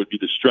departments, there would be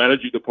the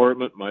strategy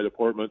department, my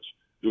department.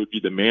 There would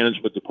be the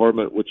management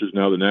department, which is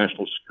now the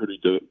National Security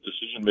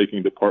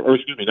Decision-Making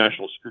Department,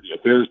 National Security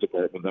Affairs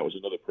Department. That was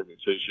another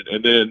permutation.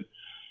 And then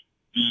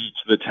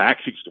the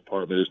Tactics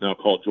Department is now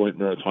called Joint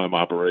Maritime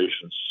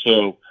Operations.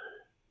 So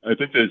I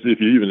think that if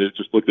you even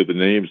just looked at the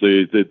names,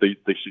 they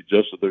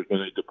suggest that there's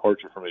been a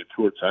departure from a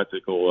pure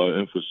tactical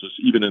emphasis,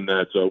 even in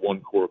that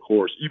one core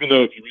course. Even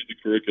though if you read the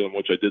curriculum,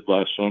 which I did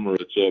last summer,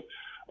 it's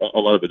a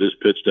lot of it is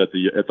pitched at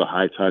the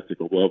high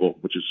tactical level,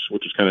 which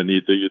is kind of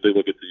neat. They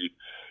look at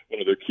one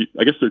of their key,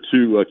 I guess there are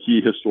two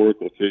key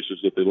historical cases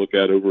that they look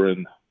at over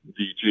in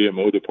the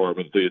GMO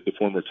department, the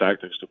former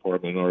tactics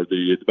department, or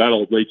the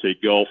Battle of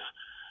Leyte Gulf.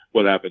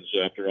 What happens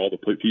after all the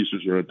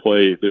pieces are in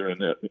play? They're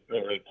in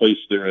place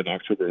there in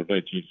October of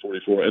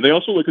 1944, and they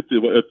also look at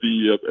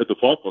the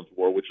Falklands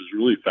War, which is a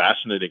really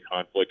fascinating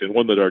conflict and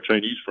one that our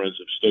Chinese friends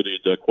have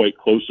studied quite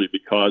closely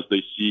because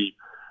they see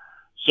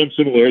some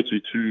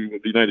similarity to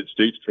the United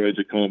States trying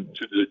to come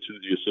to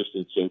the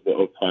assistance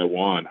of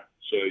Taiwan.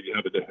 So you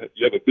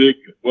have a big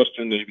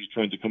Western Navy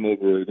trying to come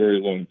over a very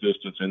long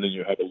distance, and then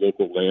you have a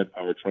local land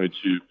power trying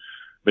to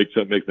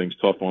make things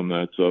tough on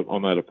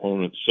that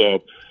opponent.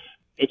 So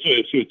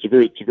it's a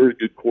very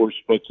good course,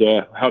 but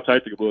how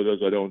tactical it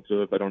is, I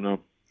don't know.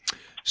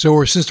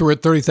 So since we're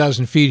at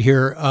 30,000 feet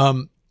here,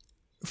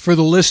 for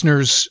the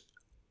listeners,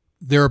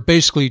 there are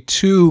basically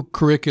two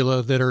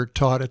curricula that are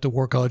taught at the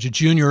War College: a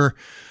junior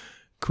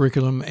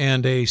curriculum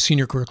and a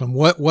senior curriculum.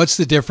 What's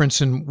the difference,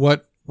 and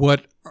what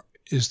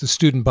is the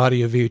student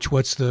body of each?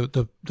 What's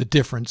the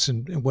difference,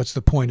 and what's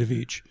the point of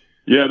each?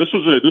 Yeah, this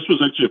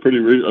was actually pretty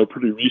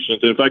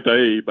recent. In fact,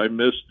 I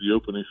missed the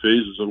opening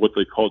phases of what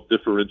they call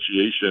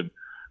differentiation,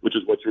 which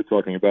is what you're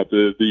talking about,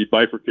 the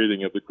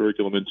bifurcating of the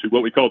curriculum into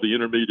what we call the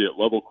intermediate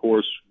level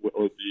course,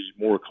 or the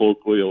more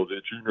colloquial,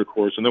 the junior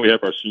course, and then we have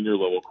our senior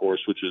level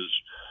course, which is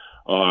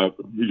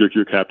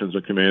your captains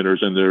and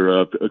commanders and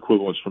their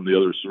equivalents from the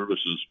other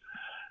services.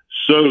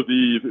 So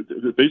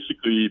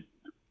basically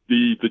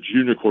the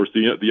junior course,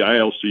 the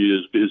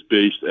ILC is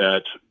based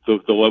at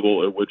the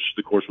level at which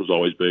the course was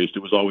always based. It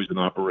was always an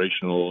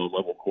operational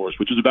level course,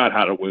 which is about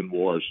how to win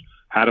wars.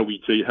 How do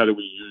we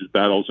use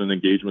battles and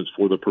engagements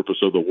for the purpose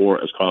of the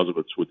war, as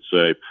Clausewitz would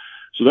say.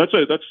 So that's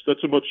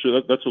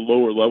a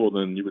lower level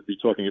than you would be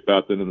talking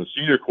about than in the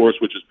senior course,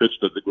 which is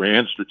pitched at the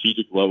grand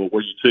strategic level,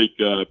 where you take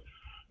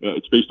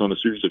it's based on a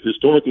series of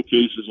historical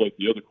cases like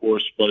the other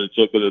course, but at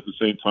the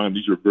same time,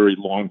 these are very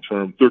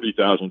long-term,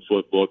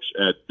 30,000-foot looks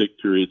at big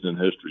periods in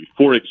history.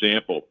 For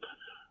example,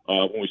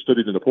 when we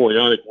studied the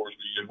Napoleonic Wars,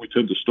 we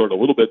tend to start a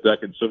little bit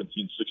back in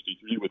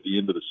 1763 with the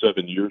end of the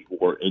 7 Years'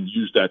 War and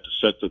use that to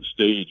set the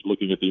stage,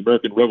 looking at the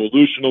American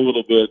Revolution a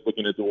little bit,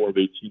 looking at the War of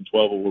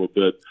 1812 a little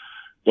bit.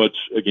 But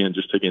again,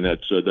 just taking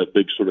that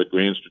big sort of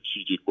grand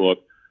strategic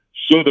look,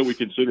 so that we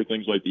consider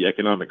things like the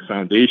economic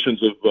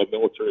foundations of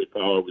military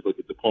power. We look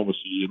at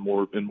diplomacy in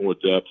more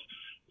depth.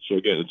 So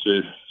again,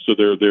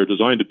 they're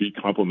designed to be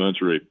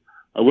complementary.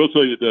 I will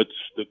tell you that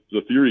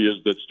the theory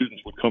is that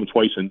students would come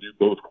twice and do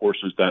both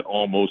courses. That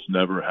almost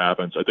never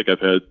happens. I think I've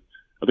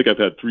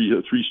had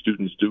three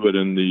students do it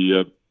in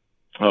the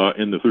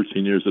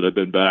 13 years that I've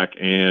been back,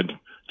 and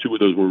 2 of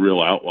those were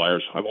real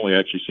outliers. I've only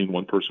actually seen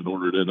one person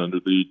ordered in under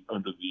the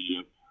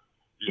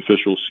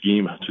official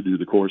scheme to do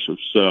the courses.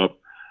 So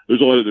there's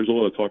a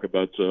lot of talk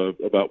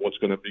about what's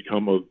going to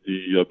become of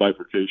the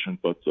bifurcation,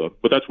 but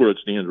that's where it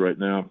stands right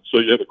now. So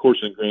you have a course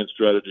in grand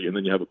strategy, and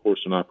then you have a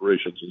course in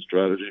operations and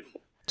strategy.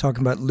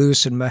 Talking about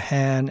Luce and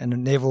Mahan and the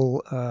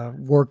Naval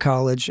War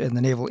College and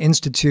the Naval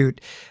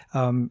Institute.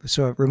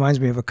 So it reminds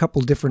me of a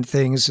couple different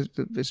things.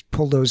 Let's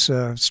pull those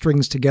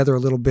strings together a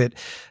little bit.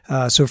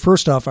 So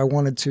first off, I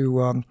wanted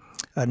to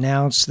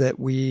announce that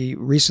we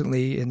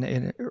recently,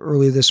 in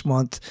early this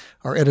month,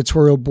 our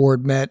editorial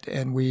board met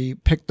and we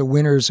picked the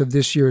winners of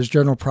this year's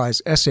General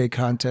Prize Essay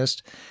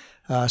Contest.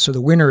 So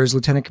the winner is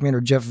Lieutenant Commander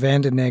Jeff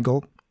Vanden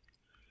Nagel.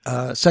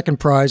 Second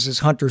prize is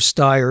Hunter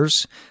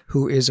Stiers,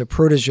 who is a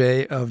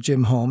protege of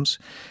Jim Holmes.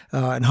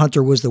 And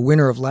Hunter was the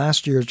winner of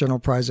last year's General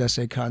Prize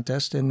Essay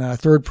Contest. And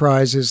third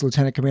prize is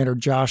Lieutenant Commander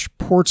Josh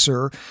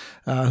Portzer,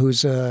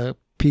 who's a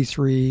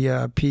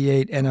P3,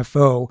 P8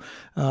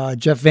 NFO.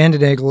 Jeff Vanden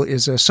Nagel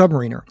is a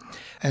submariner.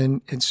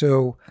 And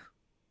so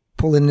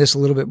pulling this a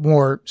little bit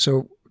more.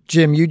 So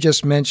Jim, you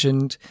just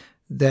mentioned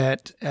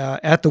that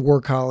at the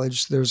War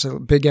College, there's a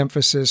big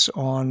emphasis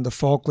on the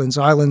Falklands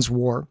Islands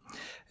War.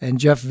 And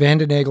Jeff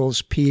Vanden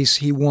Nagel's piece,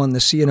 he won the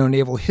CNO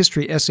Naval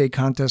History Essay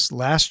Contest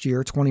last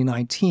year,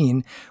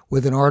 2019,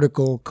 with an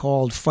article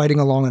called Fighting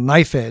Along a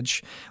Knife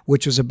Edge,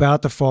 which was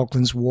about the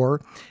Falklands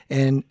War,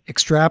 and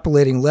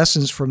extrapolating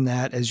lessons from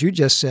that, as you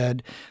just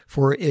said,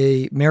 for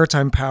a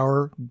maritime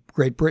power,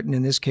 Great Britain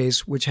in this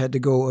case, which had to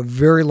go a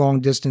very long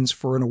distance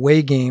for an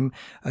away game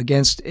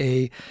against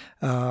a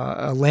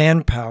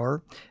land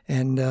power,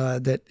 and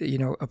that,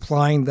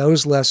 applying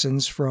those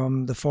lessons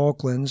from the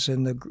Falklands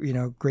and the,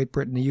 Great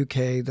Britain, the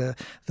UK, the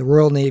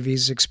Royal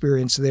Navy's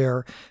experience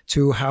there,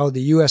 to how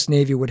the U.S.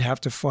 Navy would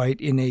have to fight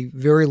in a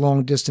very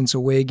long distance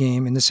away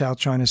game in the South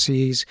China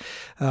Seas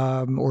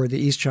or the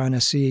East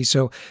China Sea.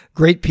 So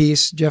great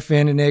piece. Jeff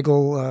Vanden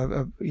Nagel,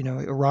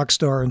 a rock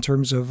star in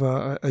terms of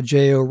a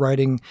JO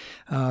writing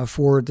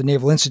for the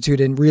Naval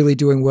Institute and really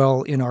doing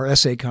well in our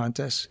essay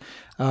contests.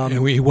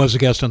 And he was a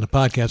guest on the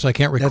podcast. I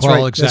can't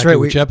recall exactly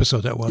which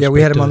episode that was. Yeah,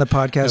 we had him on the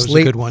podcast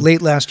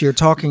late last year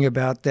talking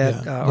about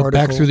that article. Look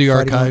back through the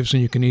archives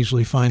and you can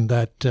easily find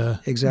that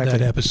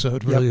that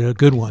episode. Really a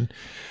good one.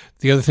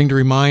 The other thing to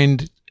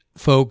remind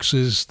folks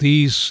is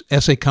these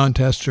essay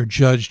contests are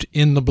judged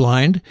in the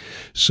blind.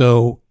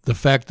 So the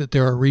fact that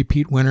there are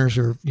repeat winners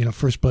or,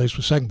 first place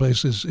or second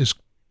place is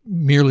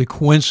merely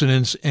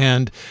coincidence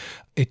and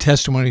a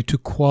testimony to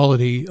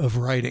quality of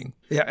writing.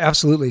 Yeah,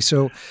 absolutely.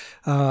 So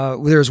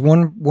there's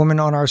one woman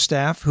on our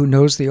staff who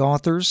knows the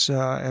authors,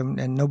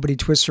 and nobody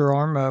twists her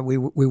arm. We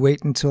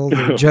wait until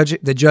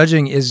the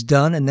judging is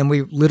done, and then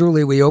we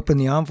open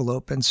the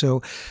envelope. And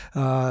so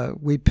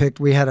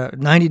we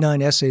had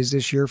 99 essays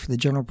this year for the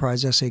General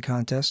Prize Essay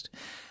Contest.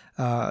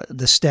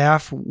 The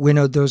staff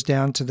winnowed those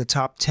down to the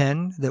top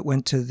 10 that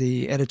went to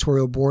the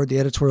editorial board. The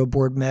editorial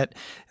board met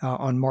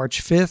on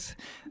March 5th.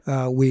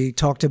 We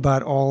talked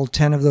about all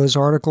 10 of those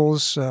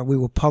articles. We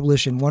will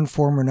publish in one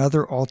form or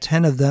another all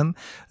 10 of them.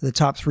 The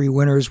top 3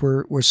 winners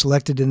were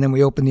selected, and then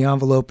we opened the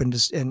envelope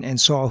and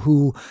saw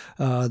who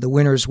the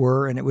winners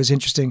were, and it was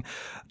interesting.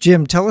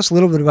 Jim, tell us a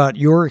little bit about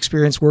your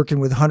experience working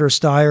with Hunter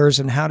Stiers,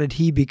 and how did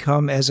he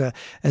become, as a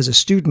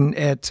student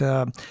at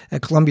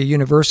Columbia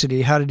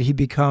University, how did he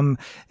become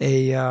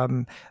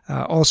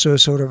also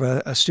sort of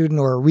a student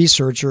or a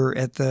researcher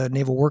at the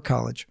Naval War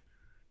College?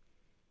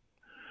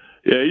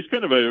 Yeah,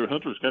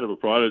 Hunter's kind of a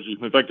prodigy.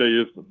 In fact,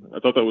 I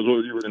thought that was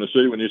what you were going to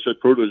say when you said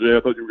protege. I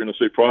thought you were going to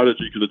say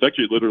prodigy, because it's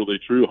actually literally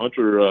true.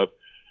 Hunter,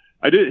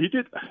 I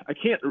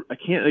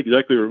can't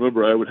exactly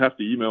remember. I would have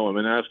to email him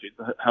and ask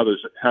how this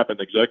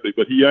happened exactly.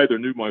 But he either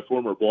knew my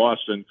former boss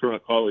and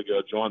current colleague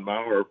John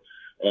Maurer,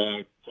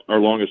 our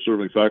longest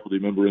serving faculty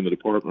member in the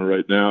department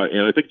right now.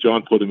 And I think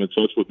John put him in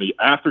touch with me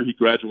after he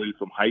graduated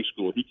from high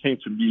school. He came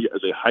to me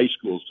as a high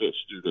school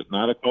student,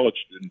 not a college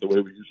student, the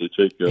way we usually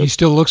take. He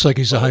still looks like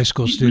he's a high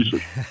school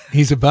student.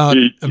 He's about,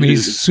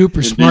 he's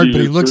super smart,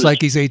 but he looks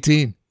like he's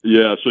 18.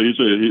 Yeah, so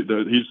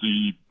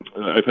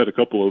I've had a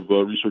couple of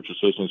research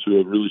assistants who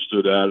have really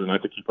stood out, and I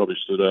think he probably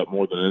stood out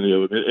more than any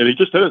of them. And he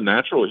just had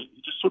he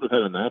just sort of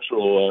had a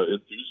natural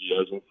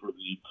enthusiasm for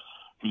the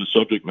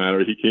subject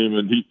matter. He came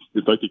and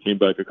in fact, he came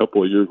back a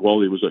couple of years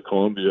while he was at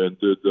Columbia and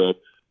did. I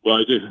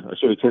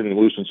started turning him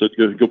loose and said,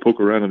 go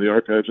poke around in the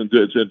archives and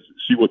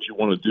see what you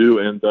want to do.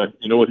 And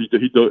you know what he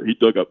did? He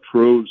dug up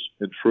troves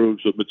and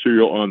troves of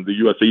material on the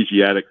U.S.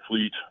 Asiatic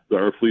fleet,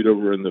 our fleet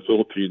over in the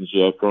Philippines,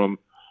 from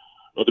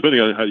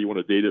depending on how you want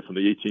to date it, from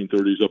the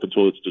 1830s up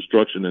until its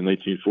destruction in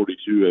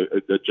 1942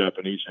 at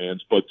Japanese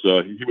hands. But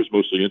he was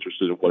mostly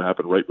interested in what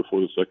happened right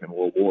before the Second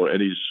World War,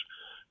 and he's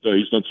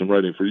done some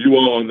writing for you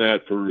all on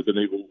that, for the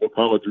Naval War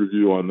College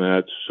Review on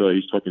that. So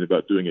he's talking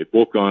about doing a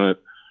book on it.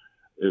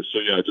 So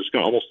yeah, just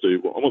kind of I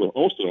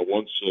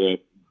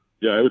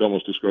would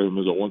almost describe him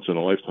as a once in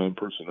a lifetime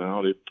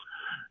personality.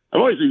 I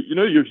always,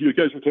 you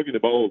guys were talking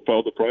about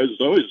the prizes.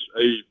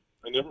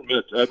 I never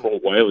met Admiral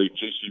Wiley,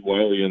 J.C.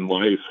 Wiley, in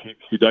life.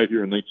 He died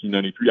here in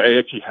 1993. I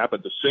actually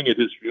happened to sing at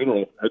his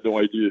funeral. I had no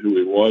idea who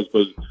he was,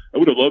 but I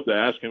would have loved to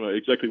ask him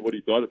exactly what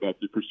he thought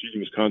about the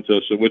Proceedings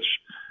contest, in which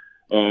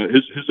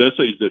his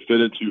essays that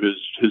fit into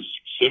his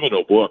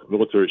seminal book,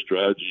 Military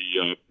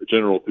Strategy,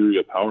 General Theory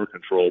of Power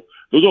Control,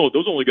 those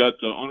only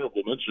got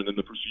honorable mention in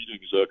the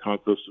Proceedings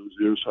contest of his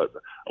years. I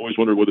always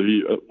wondered what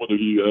he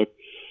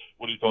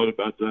thought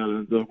about that,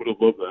 and would have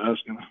loved to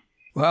ask him.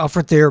 Well,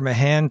 Alfred Thayer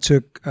Mahan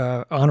took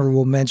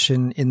honorable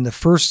mention in the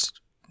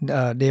first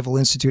Naval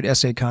Institute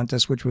essay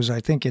contest, which was, I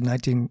think, in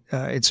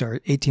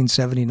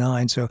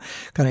 1879. So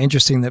kind of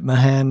interesting that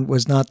Mahan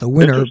was not the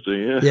winner.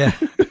 Interesting, yeah.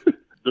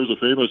 There was a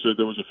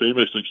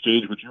famous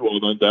exchange, which you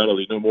all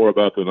undoubtedly know more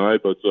about than I.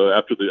 But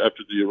after the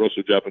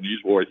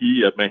Russo-Japanese War,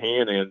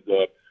 Mahan and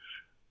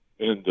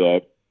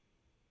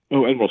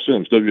Admiral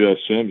Sims, W.S.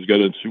 Sims, got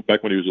into,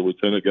 back when he was a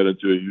lieutenant, got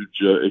into a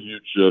huge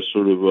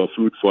sort of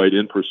food fight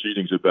in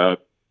Proceedings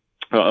about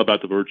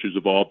the virtues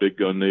of all big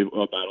gun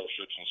naval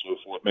battleships and so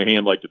forth.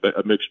 Mahan liked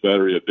a mixed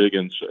battery of big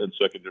and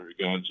secondary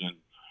guns, and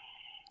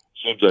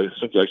Sims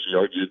actually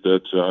argued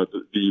that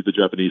the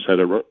Japanese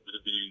the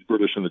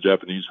British and the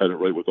Japanese had it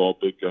right with all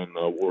big gun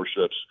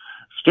warships.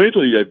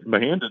 Strangely,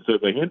 Mahan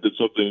did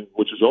something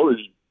which has always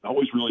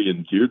really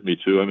endeared me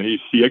to him.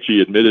 He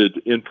actually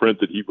admitted in print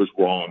that he was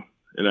wrong,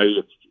 and I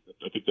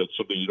think that's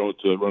something you don't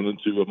run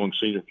into among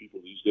senior people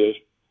these days.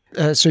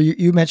 So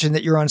you mentioned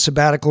that you're on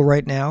sabbatical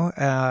right now.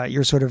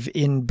 You're sort of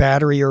in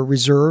battery or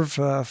reserve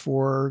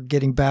for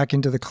getting back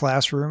into the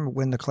classroom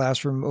when the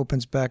classroom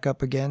opens back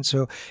up again.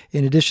 So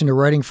in addition to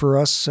writing for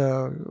us,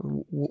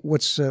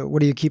 what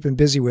are you keeping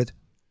busy with?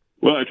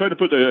 Well, I try to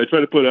put out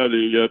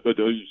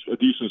a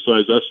decent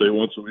sized essay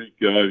once a week,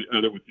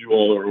 either with you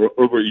all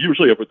or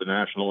usually up at the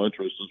National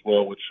Interest as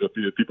well, which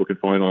people can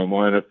find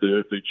online if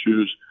they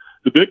choose.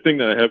 The big thing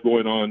that I have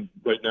going on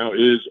right now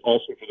is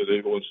also for the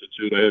Naval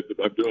Institute.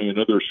 I'm doing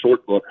another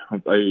short book.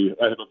 I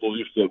have a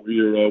belief that we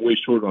are way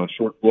short on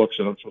short books,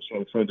 and I'm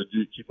trying to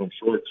keep them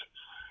short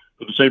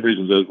for the same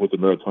reasons as with the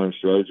Maritime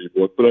Strategy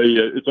book. But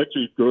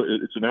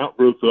it's an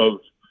outgrowth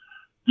of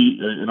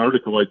an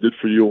article I did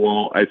for you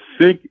all. I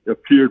think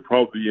appeared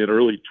probably in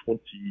early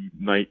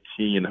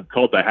 2019,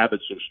 called "The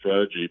Habits of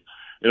Strategy,"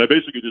 and I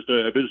basically just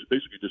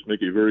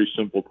make a very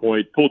simple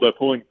point,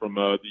 pulling from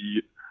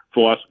the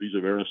philosophies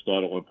of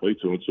Aristotle and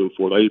Plato and so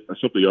forth. I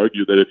simply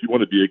argue that if you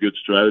want to be a good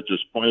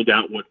strategist, find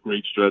out what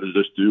great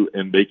strategists do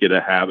and make it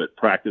a habit.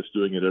 Practice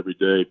doing it every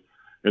day.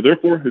 And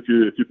therefore, if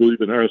you believe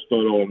in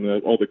Aristotle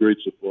and all the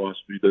greats of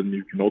philosophy, then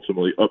you can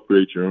ultimately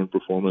upgrade your own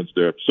performance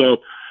there.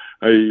 So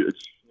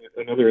it's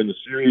another in the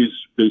series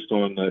based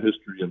on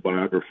history and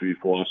biography,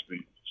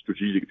 philosophy,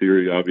 strategic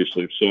theory,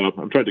 obviously. So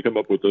I'm trying to come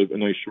up with a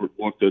nice short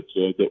book that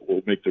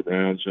will make the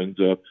rounds and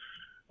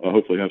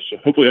hopefully have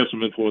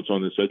some influence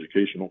on this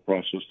educational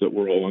process that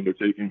we're all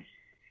undertaking.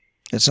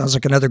 It sounds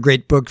like another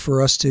great book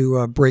for us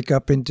to break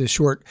up into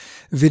short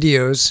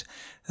videos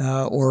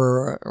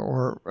or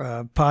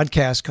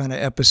podcast kind of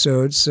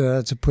episodes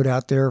to put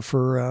out there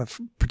for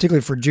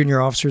particularly for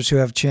junior officers who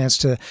have a chance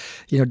to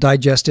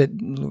digest it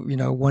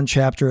one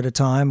chapter at a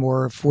time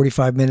or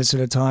 45 minutes at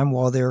a time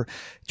while they're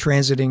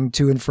transiting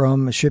to and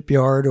from a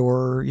shipyard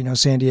or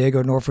San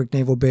Diego, Norfolk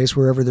Naval Base,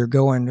 wherever they're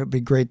going. It'd be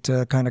great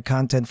kind of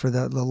content for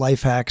the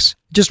life hacks.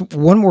 Just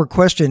one more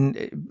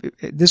question.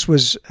 This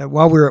was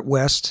while we were at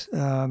West.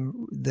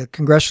 The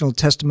congressional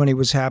testimony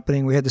was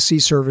happening. We had the Sea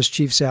Service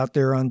chiefs out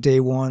there on day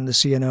one, the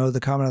CNO, the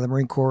Commandant of the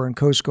Marine Corps, and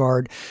Coast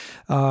Guard.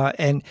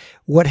 And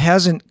what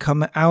hasn't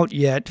come out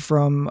yet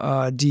from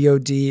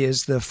DOD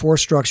is the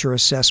force structure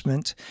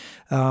assessment.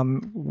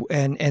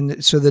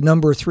 And so the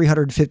number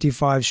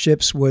 355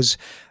 ships was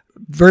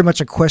very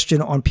much a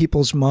question on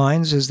people's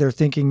minds as they're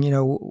thinking,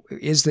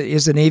 is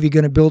the Navy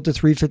going to build to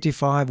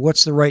 355?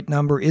 What's the right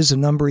number? Is a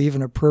number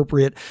even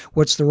appropriate?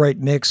 What's the right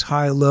mix?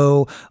 High,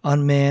 low,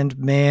 unmanned,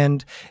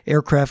 manned,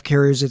 aircraft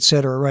carriers, et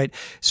cetera, right?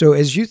 So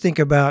as you think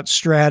about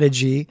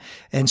strategy,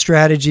 and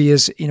strategy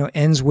is,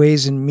 ends,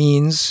 ways, and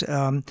means.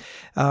 So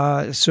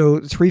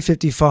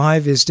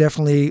 355 is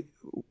definitely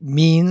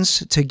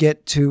means to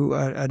get to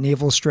a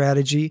naval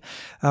strategy.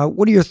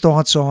 What are your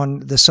thoughts on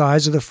the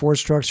size of the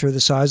force structure, the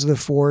size of the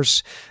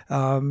force,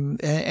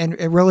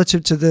 and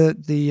relative to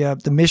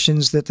the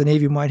missions that the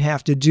Navy might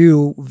have to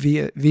do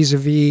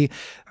vis-a-vis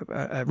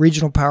a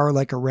regional power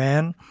like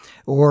Iran,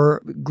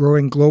 or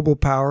growing global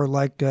power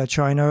like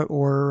China,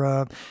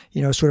 or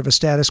sort of a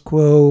status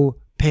quo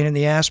pain in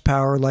the ass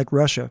power like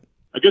Russia?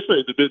 I guess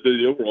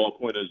the overall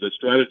point is that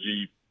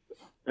strategy,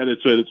 and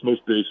it's at its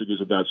most basic, is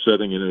about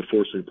setting and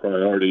enforcing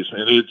priorities,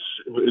 and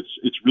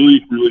it's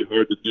really, really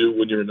hard to do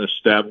when you're an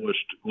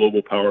established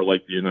global power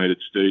like the United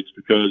States.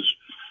 Because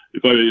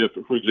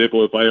for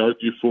example, if I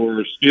argue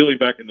for scaling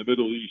back in the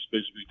Middle East,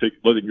 basically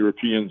letting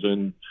Europeans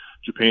and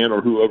Japan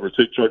or whoever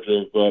take charge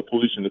of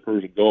policing the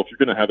Persian Gulf, you're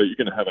going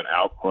to have an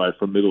outcry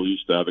from Middle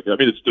East advocates. I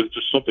mean, it's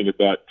just something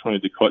about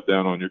trying to cut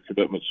down on your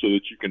commitments so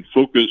that you can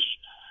focus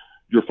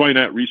your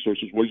finite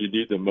resources where you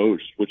need them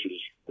most, which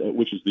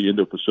is the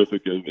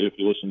Indo-Pacific. If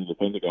you listen to the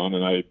Pentagon,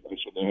 and I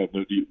certainly have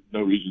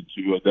no reason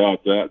to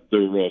doubt that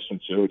their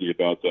sincerity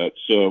about that.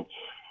 So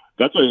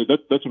that's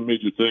a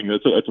major thing.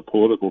 That's a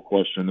political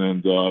question,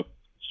 and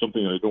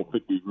something I don't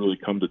think we've really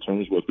come to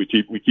terms with. We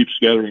keep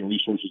scattering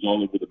resources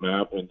all over the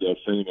map and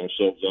thinning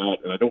ourselves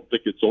out, and I don't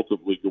think it's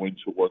ultimately going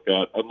to work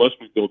out unless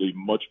we build a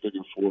much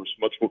bigger force,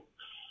 much more.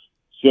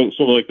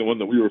 So like the one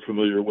that we were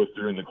familiar with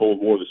during the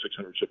Cold War, the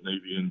 600-ship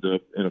Navy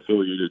and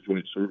affiliated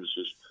joint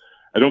services.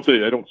 I don't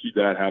see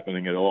that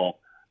happening at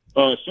all.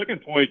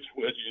 Second point,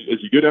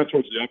 as you go down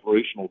towards the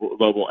operational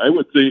level, I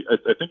would say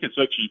I think it's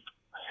actually,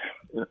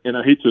 and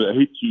I hate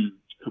to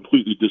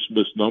completely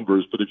dismiss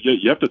numbers, but if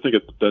you have to think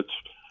that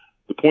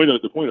the point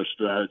of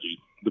strategy,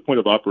 the point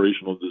of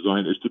operational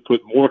design, is to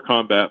put more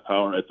combat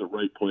power at the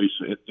right place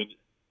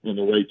in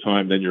the right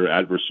time than your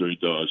adversary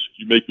does.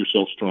 You make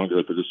yourself stronger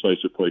at the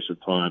decisive place and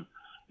time.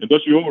 And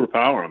thus you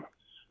overpower them.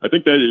 I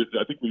think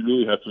we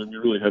really have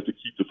to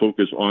keep the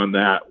focus on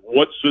that.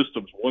 What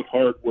systems, what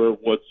hardware,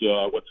 what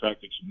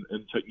tactics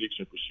and techniques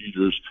and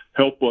procedures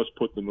help us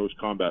put the most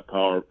combat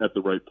power at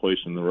the right place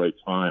in the right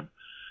time.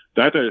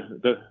 So I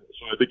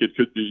think it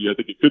could be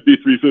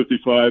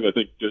 355. I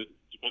think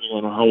depending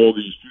on how all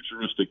these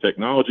futuristic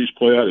technologies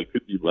play out, it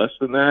could be less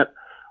than that.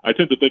 I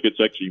tend to think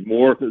it's actually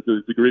more.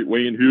 The great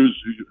Wayne Hughes,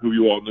 who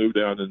you all knew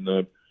down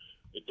in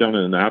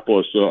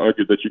Annapolis,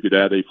 argued that you could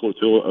add a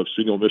flotilla of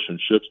single mission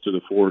ships to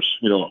the force,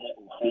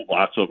 whole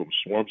lots of them,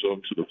 swarms of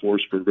them to the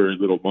force for very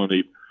little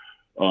money,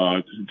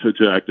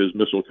 to act as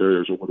missile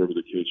carriers or whatever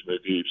the case may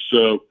be.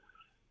 So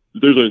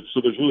there's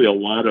really a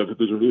lot of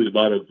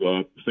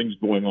things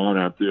going on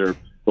out there,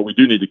 but we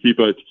do need to keep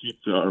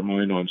our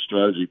mind on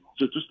strategy.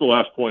 Just the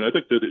last point, I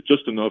think that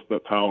just enough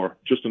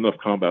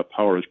combat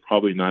power is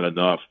probably not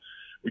enough.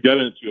 We got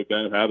into a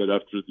bad habit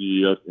after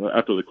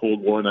the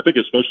Cold War, and I think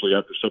especially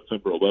after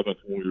September 11th,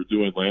 when we were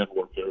doing land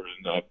warfare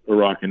in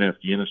Iraq and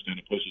Afghanistan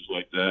and places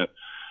like that,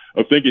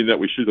 of thinking that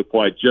we should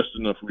apply just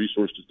enough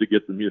resources to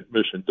get the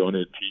mission done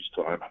in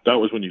peacetime. That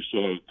was when you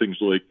saw things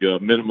like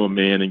minimum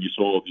manning. You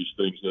saw all these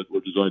things that were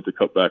designed to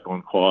cut back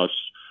on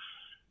costs.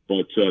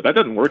 But that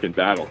doesn't work in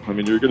battle. I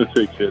mean, you're going to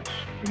take hits.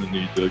 You're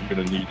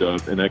going to need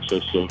an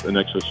excess of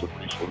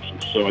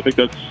resources. So I think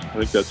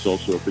that's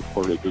also a big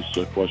part of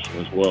this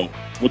question as well.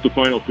 What the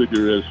final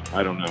figure is,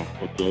 I don't know.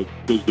 But those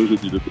are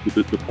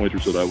the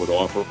pointers that I would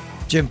offer.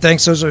 Jim,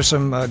 thanks. Those are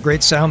some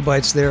great sound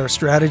bites there.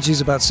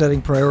 Strategies about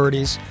setting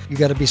priorities. You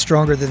got to be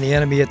stronger than the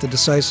enemy at the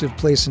decisive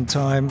place and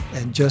time,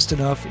 and just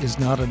enough is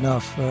not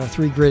enough.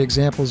 3 great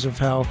examples of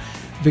how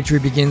victory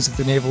begins at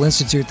the Naval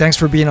Institute. Thanks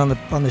for being on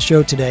the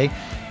show today,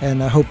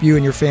 and I hope you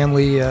and your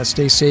family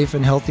stay safe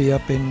and healthy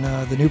up in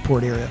the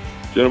Newport area.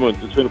 Gentlemen,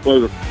 it's been a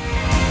pleasure.